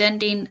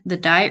extending the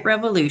diet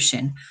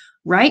revolution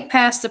right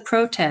past the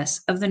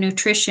protests of the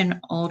nutrition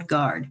old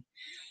guard.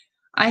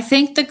 I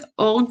think the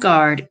old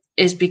guard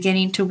is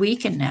beginning to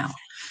weaken now.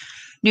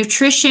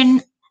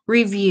 Nutrition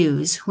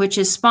Reviews, which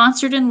is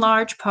sponsored in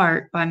large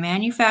part by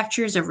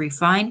manufacturers of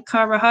refined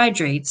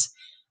carbohydrates,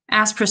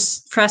 asked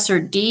Professor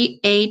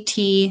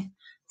D.A.T.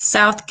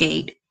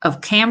 Southgate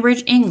of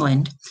Cambridge,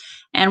 England,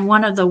 and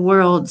one of the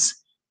world's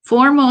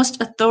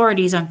foremost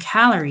authorities on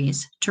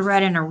calories, to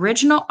write an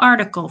original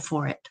article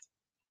for it.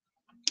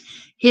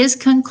 His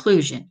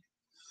conclusion: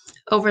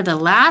 over the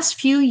last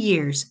few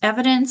years,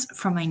 evidence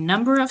from a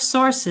number of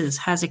sources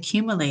has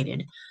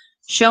accumulated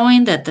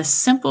showing that the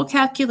simple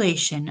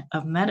calculation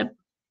of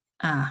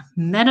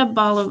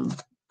metabolic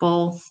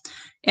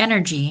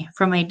energy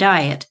from a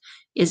diet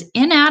is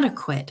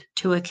inadequate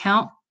to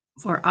account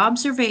for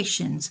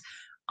observations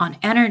on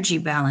energy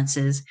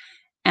balances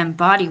and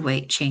body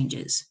weight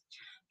changes.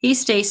 He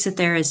states that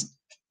there is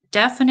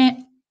definite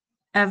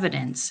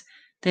evidence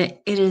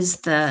that it is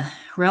the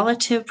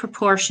relative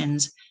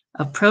proportions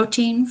of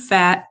protein,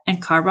 fat,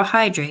 and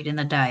carbohydrate in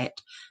the diet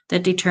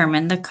that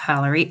determine the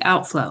calorie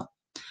outflow.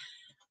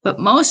 But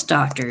most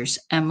doctors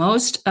and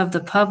most of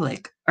the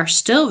public are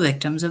still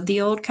victims of the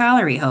old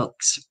calorie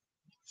hoax.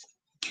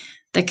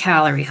 The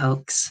calorie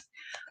hoax.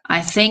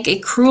 I think a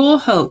cruel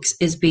hoax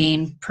is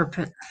being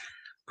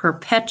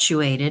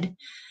perpetuated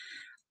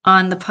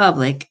on the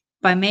public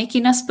by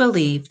making us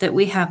believe that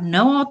we have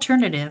no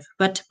alternative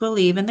but to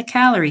believe in the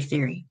calorie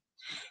theory.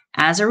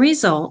 As a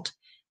result,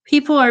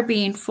 people are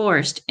being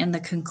forced in the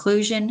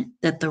conclusion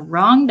that the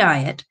wrong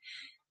diet,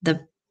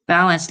 the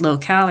balanced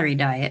low-calorie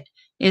diet,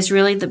 is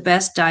really the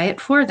best diet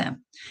for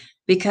them.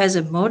 Because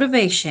of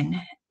motivation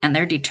and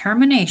their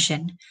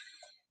determination,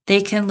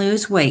 they can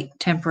lose weight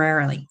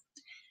temporarily.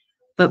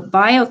 But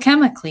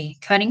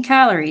biochemically, cutting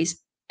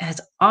calories has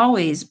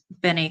always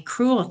been a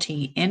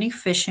cruelty,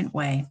 inefficient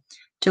way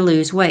to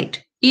lose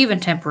weight, even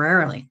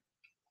temporarily,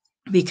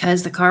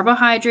 because the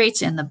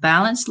carbohydrates in the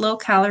balanced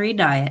low-calorie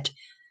diet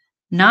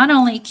not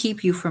only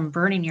keep you from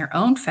burning your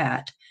own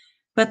fat,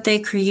 but they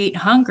create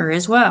hunger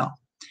as well.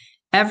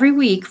 Every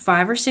week,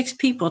 5 or 6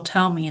 people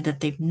tell me that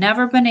they've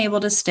never been able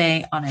to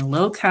stay on a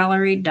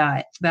low-calorie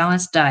diet,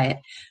 balanced diet,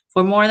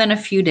 for more than a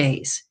few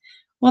days.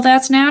 Well,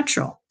 that's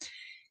natural.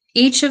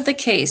 Each of the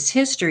case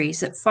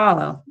histories that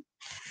follow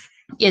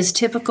is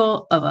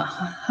typical of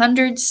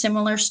 100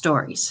 similar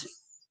stories.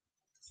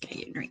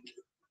 Okay, you drink.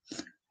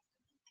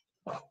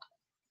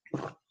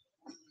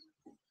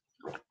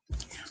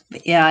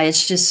 But yeah,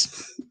 it's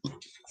just,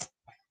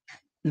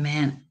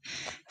 man,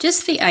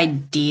 just the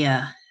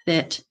idea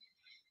that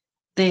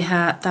they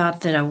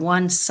thought that a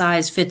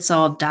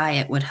one-size-fits-all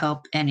diet would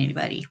help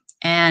anybody.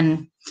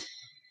 And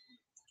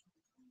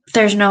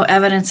there's no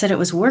evidence that it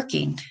was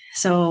working.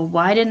 So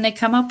why didn't they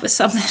come up with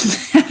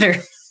something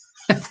better?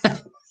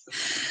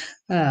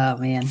 Oh,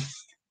 man.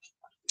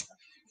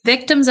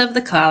 Victims of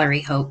the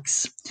calorie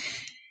hoax.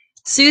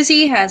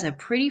 Susie has a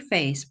pretty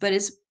face, but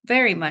is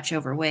very much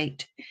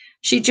overweight.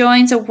 She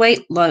joins a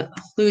weight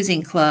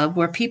losing club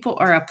where people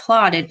are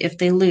applauded if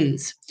they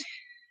lose,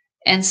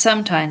 and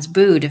sometimes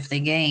booed if they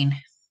gain.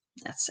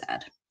 That's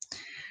sad.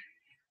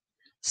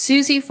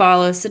 Susie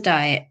follows the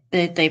diet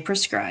that they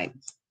prescribe,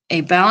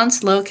 a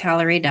balanced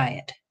low-calorie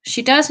diet.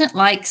 She doesn't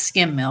like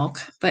skim milk,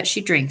 but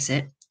she drinks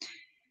it.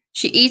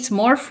 She eats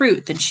more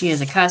fruit than she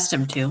is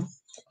accustomed to.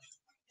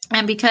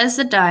 And because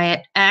the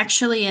diet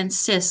actually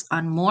insists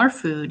on more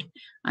food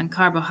on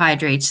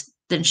carbohydrates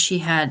than she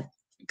had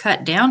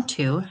cut down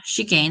to,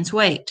 she gains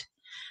weight.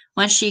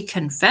 When she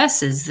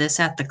confesses this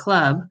at the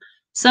club,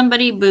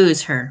 somebody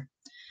boos her.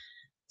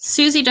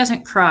 Susie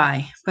doesn't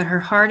cry, but her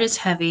heart is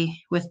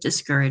heavy with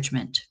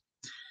discouragement.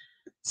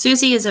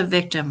 Susie is a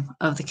victim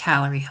of the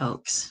calorie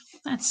hoax.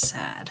 That's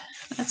sad.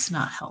 That's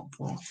not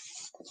helpful.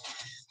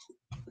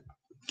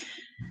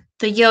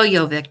 The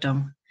yo-yo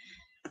victim.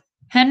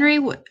 Henry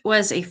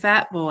was a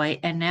fat boy,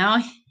 and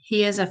now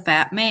he is a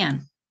fat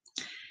man.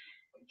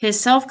 His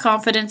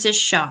self-confidence is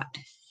shot.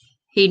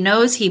 He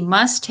knows he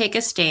must take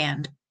a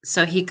stand,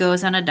 so he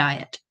goes on a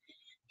diet.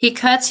 He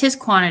cuts his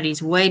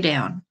quantities way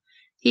down.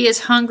 He is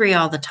hungry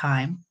all the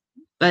time,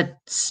 but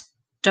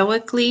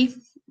stoically,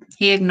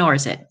 he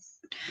ignores it.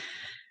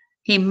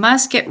 He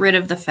must get rid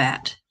of the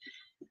fat.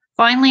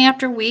 Finally,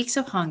 after weeks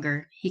of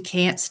hunger, he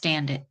can't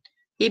stand it.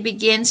 He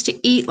begins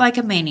to eat like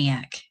a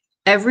maniac.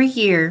 Every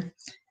year,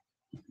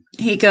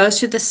 he goes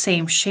through the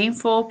same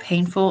shameful,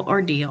 painful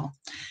ordeal,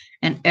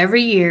 and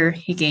every year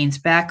he gains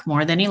back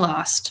more than he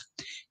lost.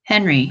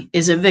 Henry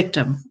is a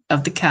victim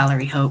of the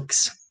calorie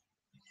hoax.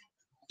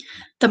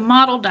 The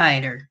model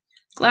dieter.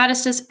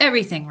 Gladys does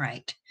everything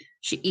right.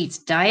 She eats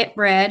diet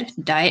bread,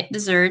 diet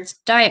desserts,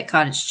 diet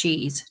cottage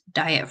cheese,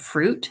 diet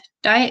fruit,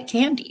 diet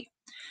candy.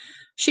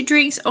 She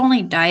drinks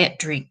only diet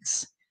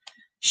drinks.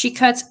 She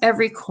cuts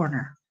every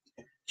corner.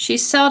 She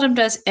seldom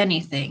does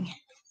anything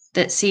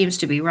that seems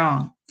to be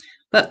wrong.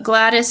 But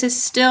Gladys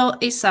is still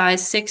a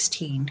size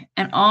 16,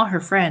 and all her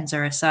friends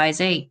are a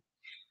size 8.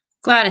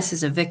 Gladys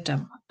is a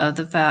victim of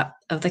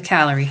the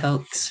calorie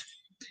hoax.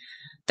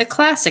 The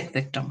classic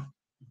victim.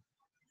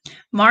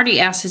 Marty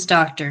asks his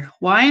doctor,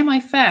 "Why am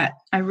I fat?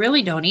 I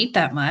really don't eat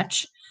that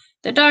much."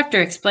 The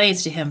doctor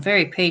explains to him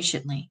very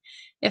patiently,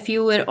 "If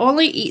you would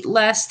only eat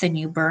less than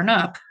you burn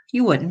up,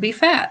 you wouldn't be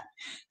fat.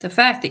 The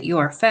fact that you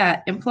are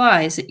fat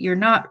implies that you're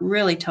not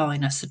really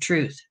telling us the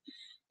truth,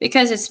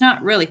 because it's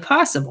not really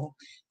possible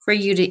for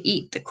you to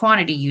eat the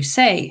quantity you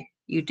say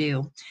you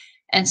do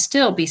and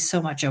still be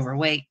so much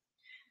overweight."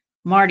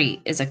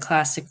 Marty is a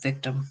classic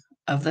victim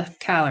of the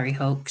calorie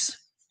hoax.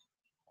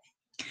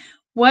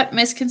 What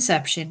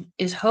misconception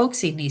is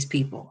hoaxing these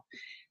people?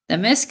 The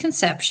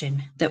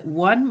misconception that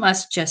one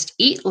must just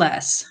eat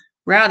less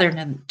rather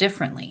than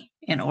differently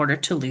in order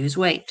to lose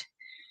weight.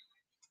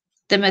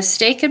 The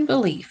mistaken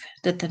belief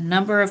that the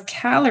number of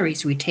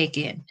calories we take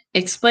in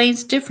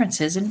explains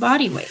differences in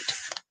body weight.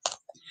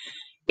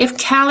 If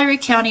calorie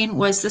counting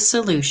was the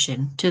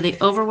solution to the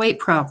overweight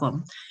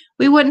problem,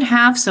 we wouldn't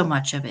have so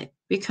much of it,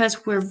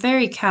 because we're a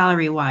very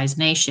calorie-wise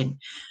nation.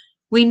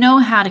 We know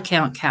how to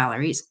count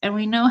calories and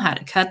we know how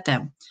to cut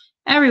them.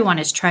 Everyone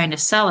is trying to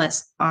sell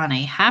us on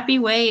a happy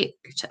way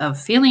of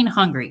feeling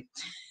hungry,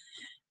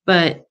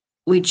 but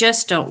we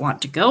just don't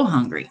want to go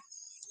hungry.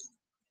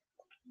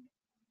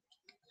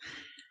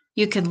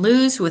 You can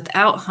lose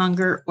without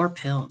hunger or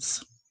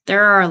pills.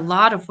 There are a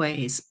lot of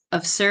ways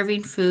of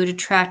serving food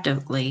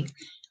attractively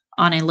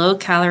on a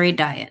low-calorie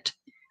diet,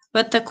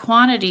 but the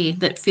quantity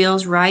that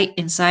feels right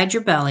inside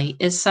your belly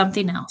is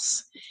something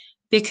else.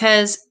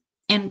 Because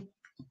in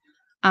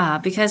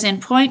because in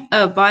point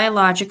of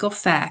biological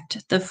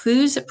fact, the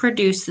foods that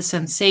produce the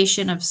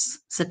sensation of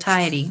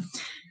satiety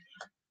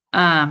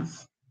um,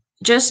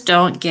 just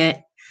don't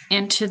get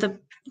into the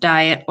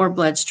diet or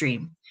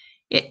bloodstream.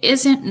 It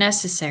isn't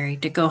necessary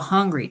to go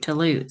hungry to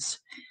lose.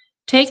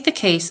 Take the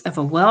case of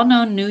a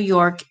well-known New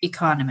York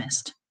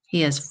economist.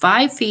 He is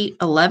 5 feet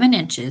 11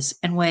 inches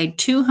and weighed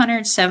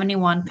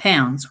 271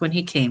 pounds when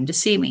he came to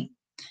see me.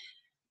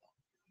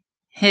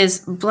 His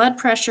blood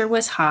pressure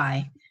was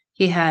high,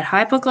 he had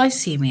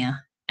hypoglycemia,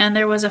 and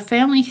there was a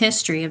family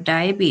history of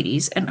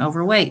diabetes and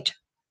overweight.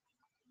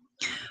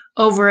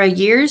 Over a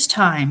year's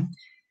time,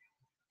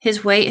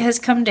 his weight has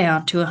come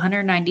down to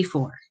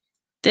 194.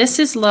 This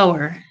is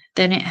lower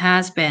than it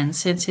has been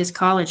since his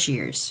college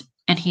years,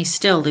 and he's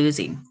still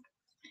losing.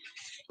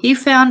 He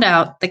found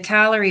out the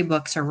calorie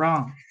books are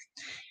wrong.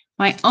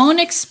 My own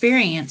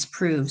experience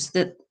proves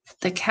that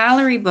the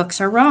calorie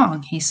books are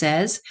wrong, he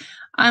says.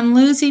 I'm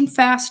losing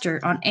faster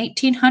on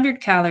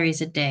 1,800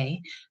 calories a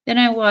day than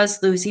I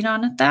was losing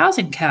on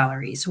 1,000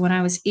 calories when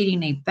I was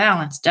eating a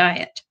balanced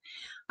diet.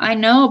 I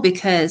know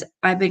because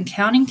I've been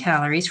counting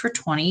calories for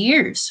 20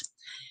 years.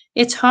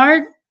 It's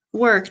hard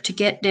work to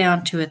get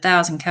down to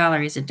 1,000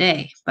 calories a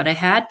day, but I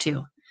had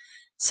to.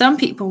 Some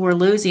people were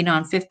losing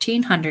on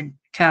 1,500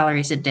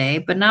 calories a day,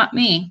 but not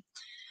me.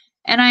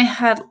 And I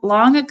had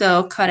long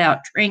ago cut out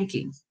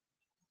drinking.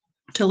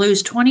 To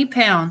lose 20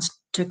 pounds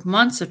took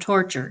months of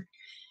torture.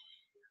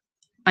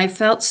 I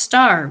felt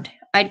starved.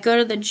 I'd go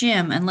to the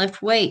gym and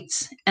lift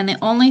weights, and the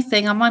only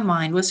thing on my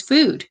mind was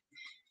food.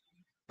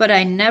 But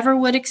I never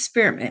would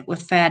experiment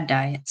with fad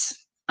diets.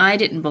 I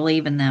didn't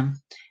believe in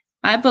them.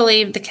 I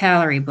believed the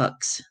calorie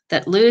books,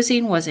 that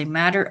losing was a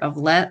matter of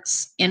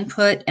less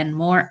input and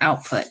more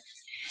output.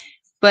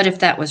 But if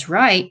that was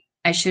right,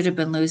 I should have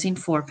been losing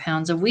 4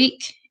 pounds a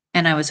week,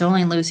 and I was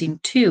only losing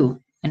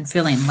 2 and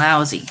feeling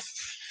lousy.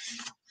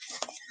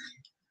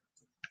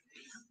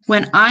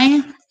 When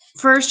I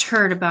first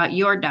heard about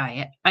your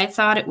diet, I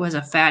thought it was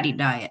a fatty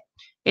diet.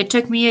 It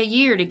took me a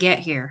year to get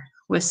here,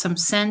 with some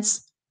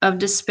sense of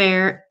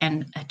despair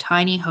and a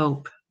tiny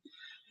hope.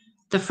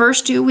 The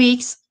first 2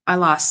 weeks, I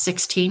lost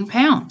 16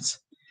 pounds.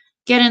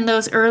 Yet in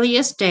those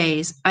earliest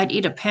days, I'd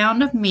eat a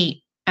pound of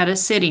meat at a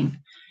sitting.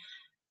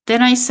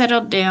 Then I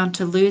settled down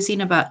to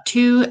losing about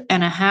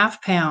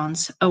 2.5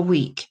 pounds a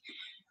week,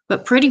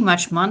 but pretty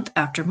much month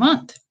after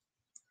month.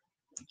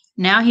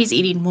 Now he's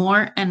eating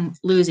more and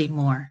losing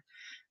more.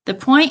 The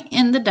point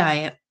in the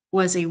diet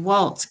was a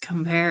waltz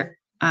compared.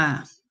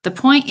 The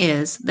point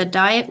is, the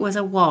diet was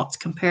a waltz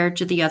compared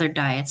to the other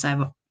diets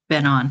I've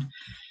been on.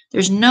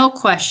 There's no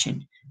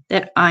question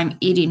that I'm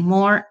eating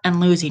more and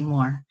losing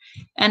more,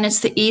 and it's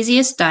the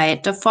easiest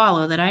diet to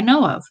follow that I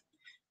know of.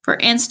 For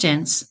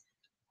instance,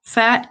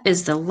 fat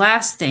is the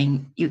last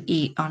thing you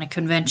eat on a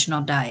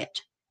conventional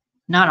diet.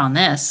 Not on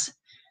this.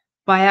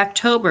 By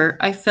October,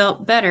 I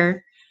felt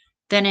better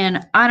than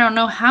in I don't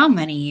know how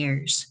many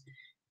years.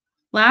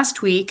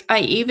 Last week, I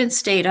even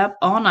stayed up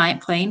all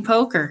night playing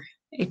poker,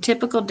 a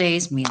typical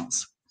day's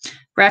meals.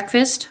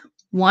 Breakfast,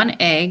 1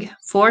 egg,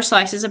 4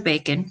 slices of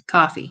bacon,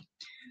 coffee.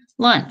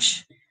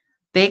 Lunch,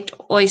 baked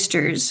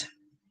oysters,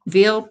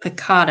 veal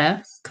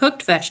piccata,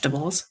 cooked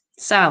vegetables,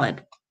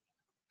 salad.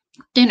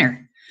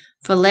 Dinner,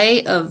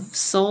 filet of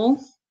sole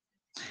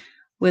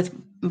with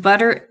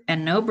butter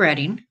and no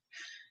breading,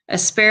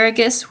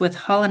 asparagus with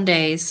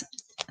hollandaise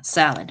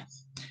salad.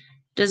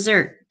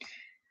 Dessert,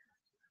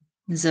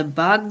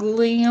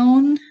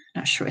 zabaglione,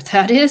 not sure what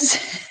that is,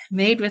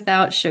 made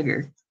without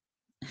sugar.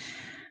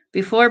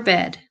 Before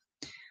bed,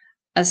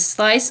 a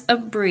slice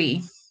of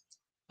brie,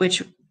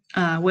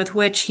 with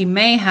which he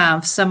may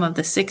have some of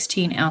the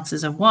 16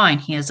 ounces of wine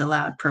he is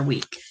allowed per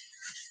week.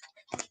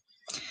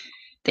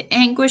 The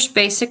anguished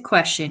basic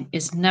question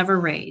is never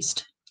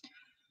raised.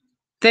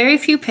 Very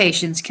few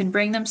patients can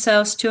bring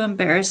themselves to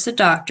embarrass the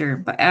doctor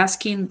by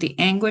asking the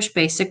anguished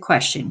basic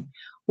question,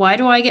 why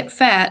do I get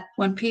fat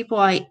when people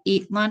I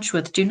eat lunch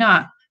with do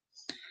not?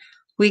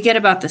 We get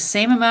about the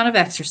same amount of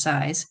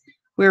exercise,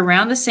 we're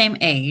around the same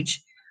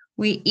age,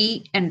 we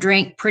eat and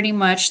drink pretty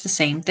much the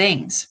same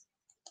things.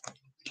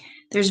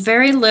 There's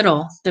very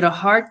little that a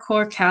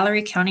hardcore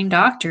calorie counting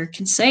doctor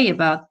can say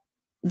about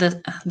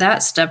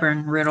that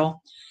stubborn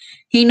riddle.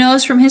 He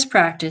knows from his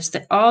practice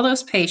that all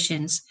those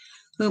patients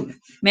who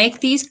make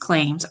these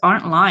claims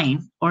aren't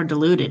lying or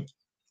deluded.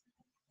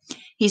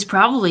 He's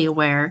probably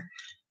aware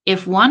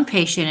if one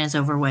patient is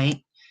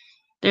overweight,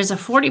 there's a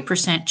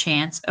 40%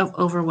 chance of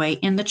overweight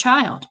in the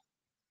child.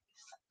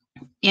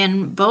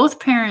 In both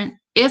parent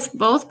If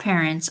both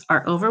parents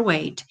are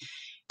overweight,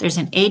 there's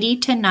an 80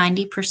 to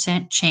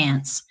 90%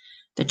 chance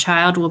the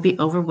child will be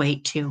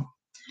overweight too.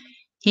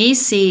 He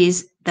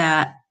sees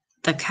that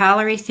the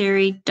calorie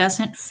theory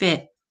doesn't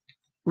fit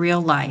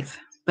real life,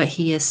 but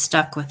he is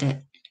stuck with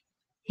it.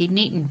 He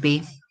needn't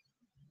be.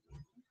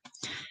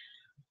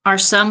 Are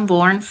some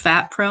born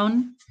fat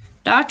prone?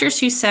 Doctors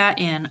who sat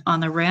in on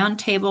the round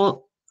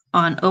table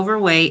on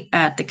overweight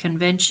at the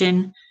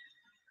convention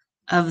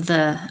of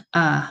the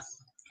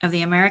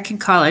American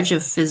College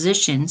of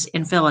Physicians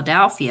in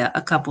Philadelphia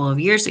a couple of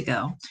years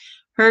ago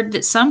heard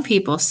that some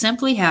people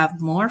simply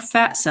have more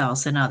fat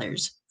cells than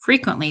others,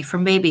 frequently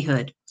from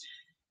babyhood.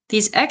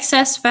 These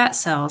excess fat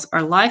cells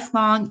are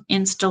lifelong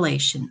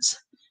installations.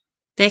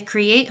 They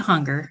create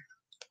hunger,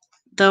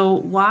 though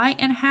why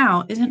and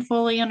how isn't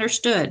fully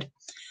understood,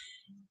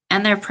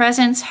 and their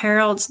presence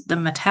heralds the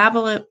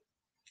metabolic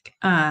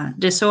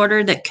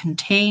disorder that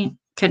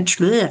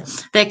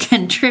contributes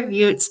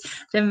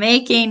to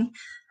making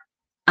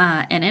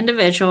an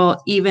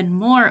individual even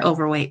more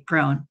overweight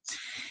prone.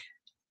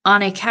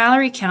 On a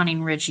calorie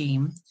counting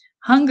regime,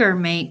 hunger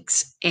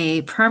makes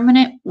a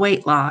permanent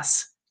weight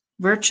loss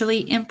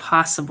virtually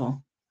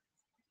impossible.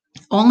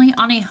 Only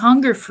on a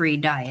hunger-free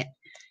diet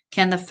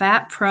can the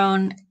fat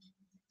prone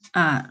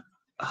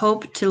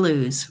hope to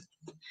lose.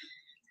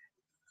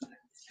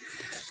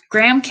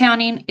 Gram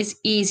counting is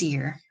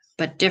easier,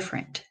 but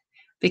different.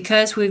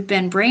 Because we've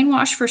been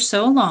brainwashed for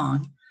so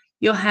long,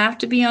 you'll have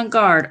to be on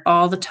guard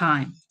all the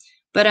time.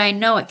 But I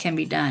know it can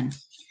be done.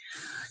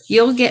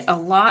 You'll get a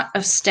lot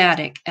of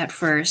static at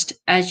first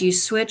as you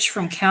switch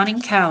from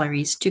counting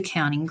calories to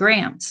counting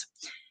grams.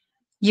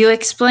 You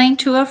explain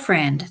to a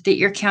friend that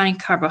you're counting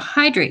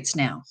carbohydrates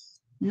now,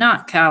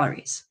 not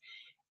calories.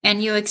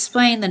 And you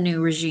explain the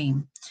new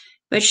regime.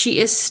 But she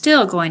is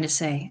still going to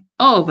say,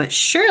 "Oh, but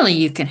surely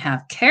you can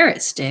have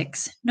carrot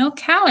sticks. No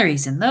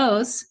calories in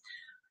those."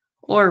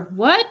 Or,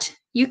 "What?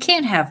 You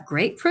can't have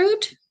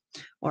grapefruit?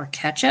 Or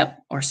ketchup?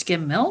 Or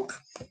skim milk?"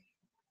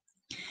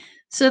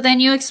 So then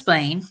you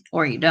explain,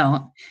 or you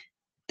don't,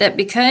 that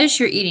because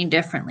you're eating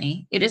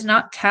differently, it is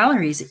not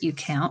calories that you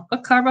count,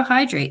 but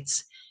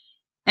carbohydrates.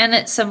 And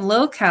that some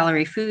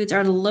low-calorie foods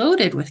are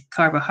loaded with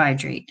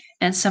carbohydrate,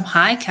 and some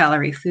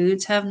high-calorie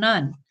foods have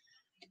none,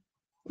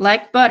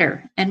 like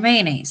butter and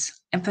mayonnaise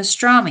and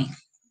pastrami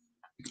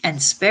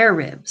and spare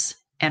ribs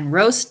and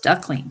roast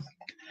duckling.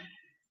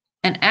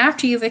 And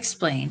after you've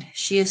explained,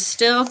 she is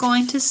still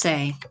going to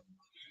say,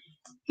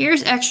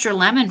 "Here's extra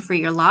lemon for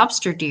your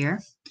lobster,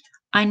 dear.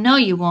 I know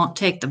you won't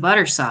take the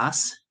butter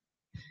sauce."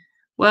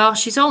 Well,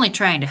 she's only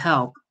trying to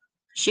help.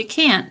 She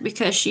can't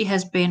because she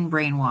has been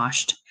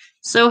brainwashed.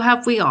 So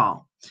have we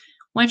all.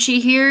 When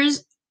she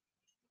hears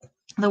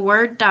the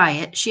word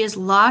diet, she is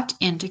locked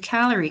into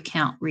calorie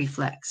count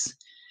reflex.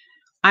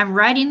 I'm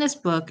writing this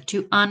book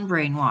to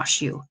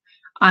unbrainwash you.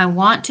 I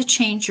want to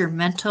change your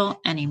mental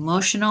and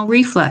emotional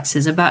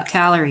reflexes about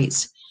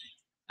calories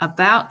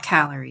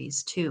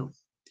too.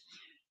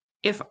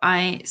 If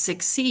I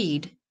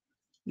succeed,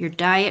 your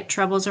diet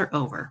troubles are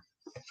over.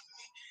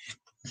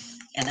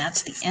 And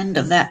that's the end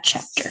of that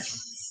chapter.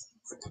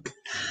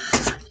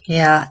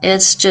 Yeah,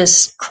 it's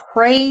just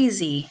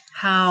crazy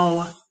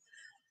how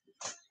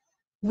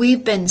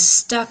we've been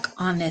stuck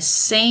on this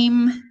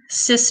same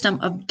system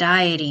of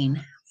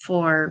dieting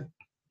for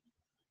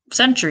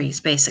centuries,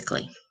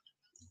 basically.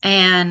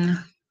 And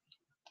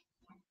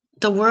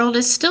the world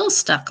is still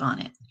stuck on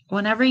it.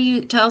 Whenever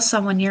you tell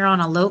someone you're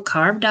on a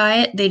low-carb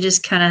diet, they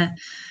just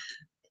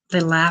they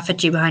laugh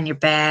at you behind your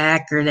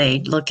back, or they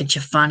look at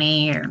you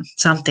funny or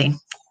something.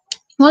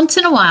 Once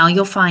in a while,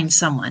 you'll find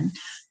someone.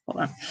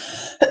 Hold on.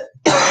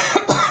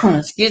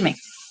 Excuse me.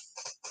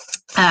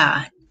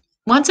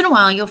 Once in a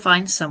while, you'll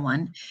find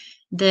someone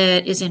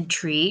that is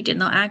intrigued, and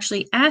they'll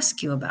actually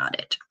ask you about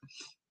it.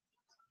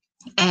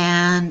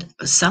 And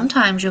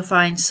sometimes you'll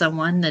find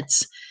someone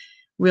that's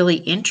really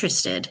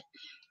interested,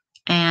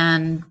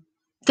 and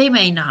they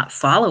may not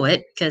follow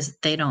it because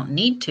they don't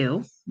need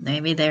to.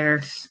 Maybe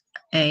they're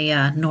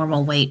a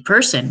normal weight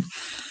person.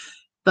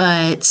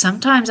 But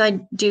sometimes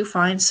I do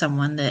find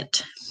someone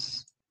that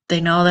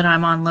they know that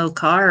I'm on low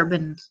carb,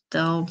 and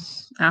they'll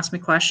ask me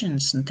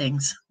questions and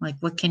things like,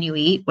 what can you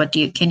eat?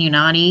 Can you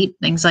not eat?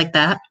 Things like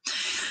that.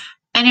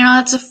 And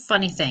that's a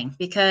funny thing,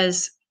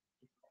 because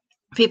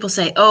people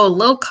say, "Oh,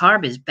 low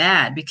carb is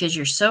bad because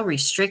you're so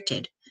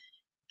restricted."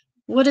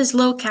 What is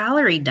low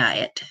calorie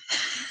diet?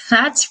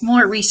 That's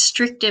more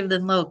restrictive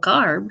than low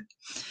carb.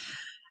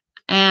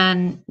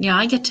 And,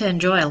 I get to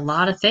enjoy a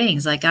lot of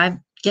things. Like, I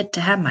get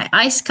to have my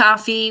iced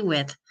coffee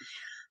with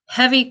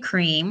heavy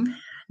cream.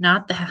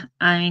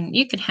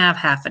 You can have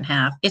half and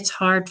half. It's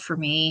hard for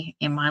me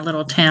in my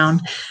little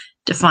town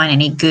to find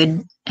any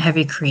good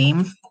heavy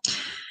cream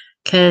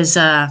because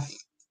I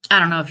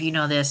don't know if you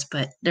know this,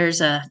 but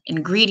there's an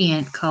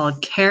ingredient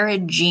called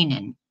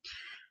carrageenan,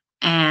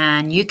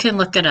 and you can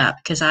look it up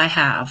because I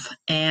have.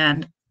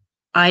 And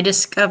I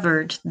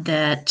discovered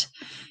that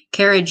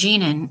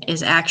carrageenan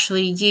is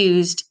actually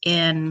used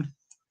in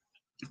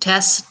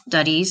test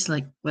studies,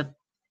 like with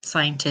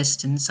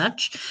scientists and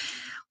such,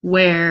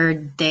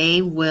 where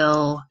they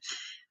will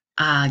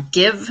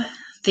give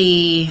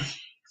the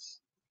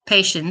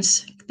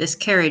patients this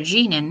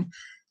carrageenan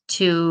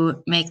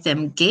to make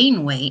them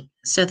gain weight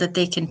so that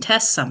they can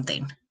test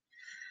something.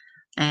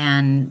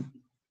 And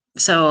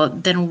so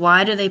then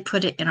why do they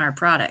put it in our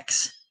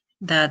products?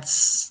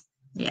 That's,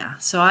 yeah.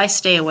 So I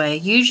stay away.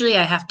 Usually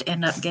I have to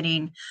end up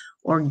getting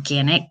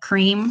organic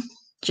cream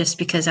just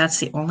because that's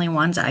the only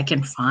ones I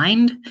can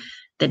find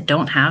that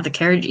don't have the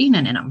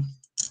carrageenan in them.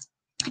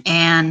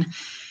 And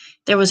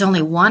there was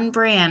only one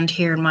brand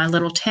here in my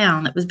little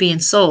town that was being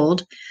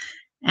sold,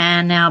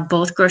 and now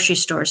both grocery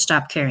stores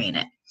stopped carrying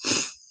it.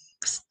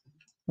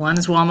 One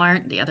is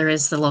Walmart, the other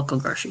is the local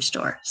grocery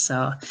store.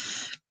 So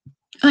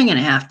I'm going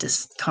to have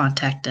to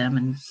contact them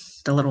and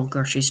the little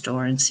grocery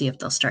store and see if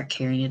they'll start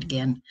carrying it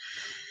again.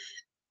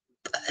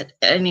 But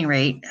at any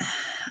rate,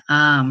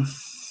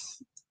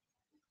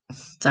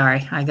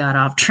 sorry, I got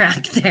off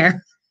track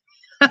there.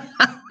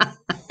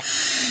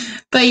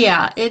 But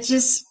yeah,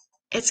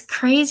 it's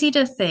crazy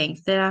to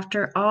think that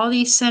after all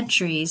these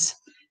centuries,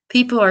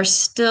 people are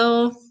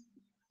still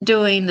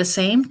doing the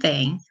same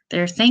thing.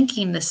 They're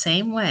thinking the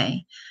same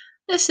way.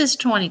 This is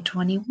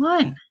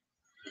 2021.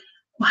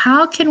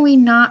 How can we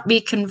not be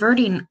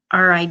converting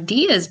our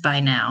ideas by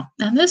now?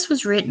 And this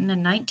was written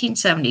in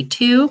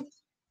 1972,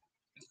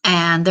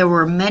 and there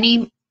were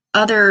many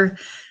other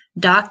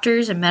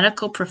doctors and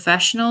medical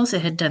professionals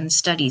that had done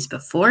studies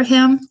before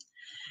him.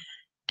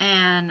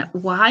 And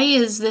why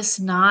is this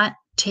not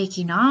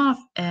taking off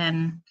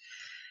and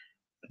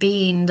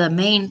being the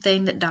main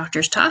thing that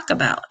doctors talk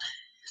about?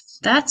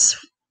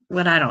 That's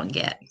what I don't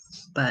get,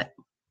 but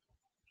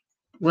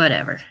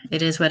whatever.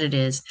 It is what it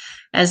is.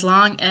 As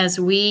long as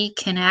we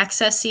can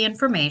access the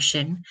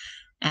information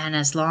and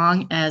as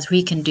long as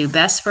we can do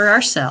best for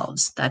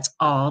ourselves, that's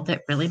all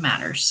that really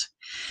matters.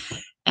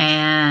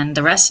 And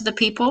the rest of the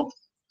people,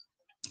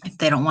 if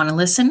they don't want to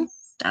listen,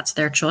 that's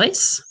their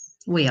choice.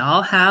 We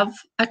all have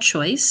a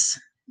choice.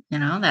 You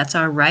know, that's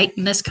our right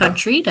in this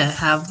country to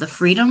have the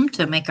freedom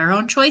to make our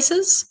own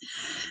choices.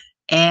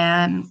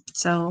 And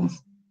so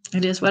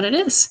it is what it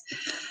is.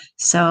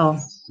 So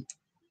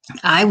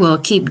I will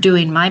keep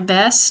doing my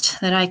best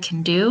that I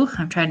can do.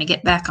 I'm trying to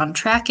get back on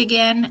track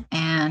again,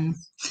 and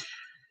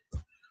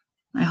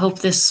I hope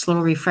this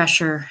little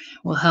refresher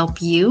will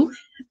help you.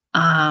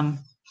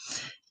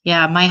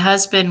 Yeah, my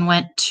husband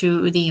went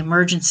to the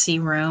emergency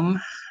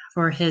room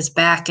for his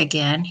back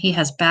again. He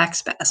has back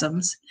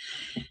spasms,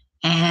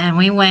 and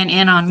we went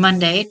in on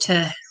Monday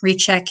to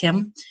recheck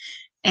him,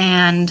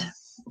 and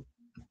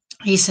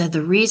he said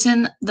the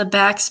reason the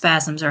back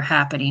spasms are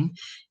happening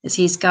is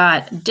he's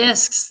got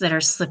discs that are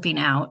slipping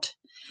out.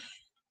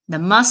 The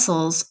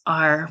muscles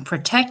are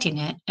protecting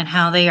it, and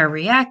how they are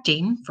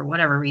reacting for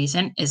whatever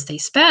reason is they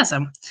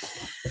spasm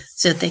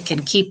so that they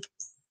can keep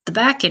the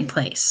back in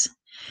place.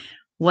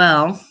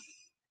 Well,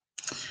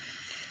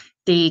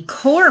 the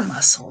core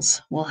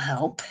muscles will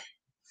help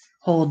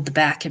hold the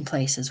back in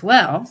place as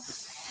well.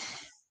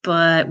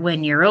 But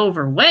when you're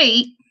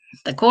overweight,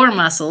 the core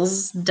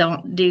muscles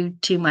don't do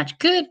too much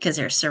good because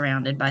they're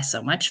surrounded by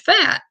so much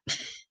fat.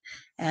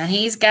 And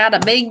he's got a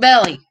big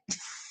belly.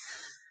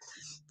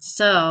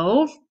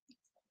 So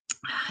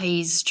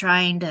he's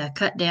trying to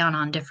cut down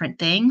on different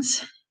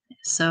things.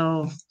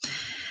 So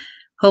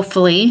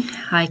hopefully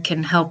I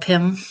can help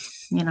him,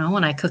 you know,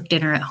 when I cook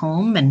dinner at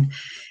home and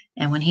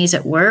when he's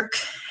at work,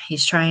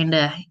 he's trying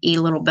to eat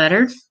a little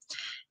better.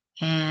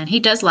 And he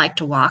does like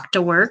to walk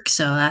to work,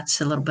 so that's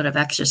a little bit of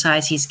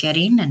exercise he's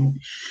getting. And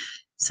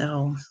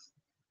so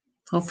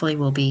hopefully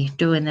we'll be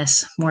doing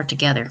this more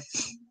together.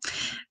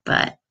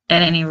 But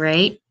at any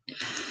rate,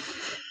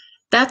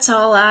 that's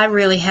all I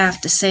really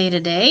have to say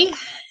today.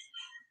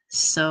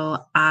 So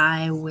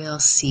I will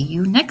see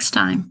you next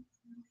time.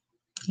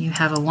 You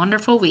have a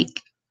wonderful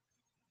week.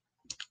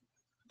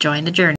 Join the journey.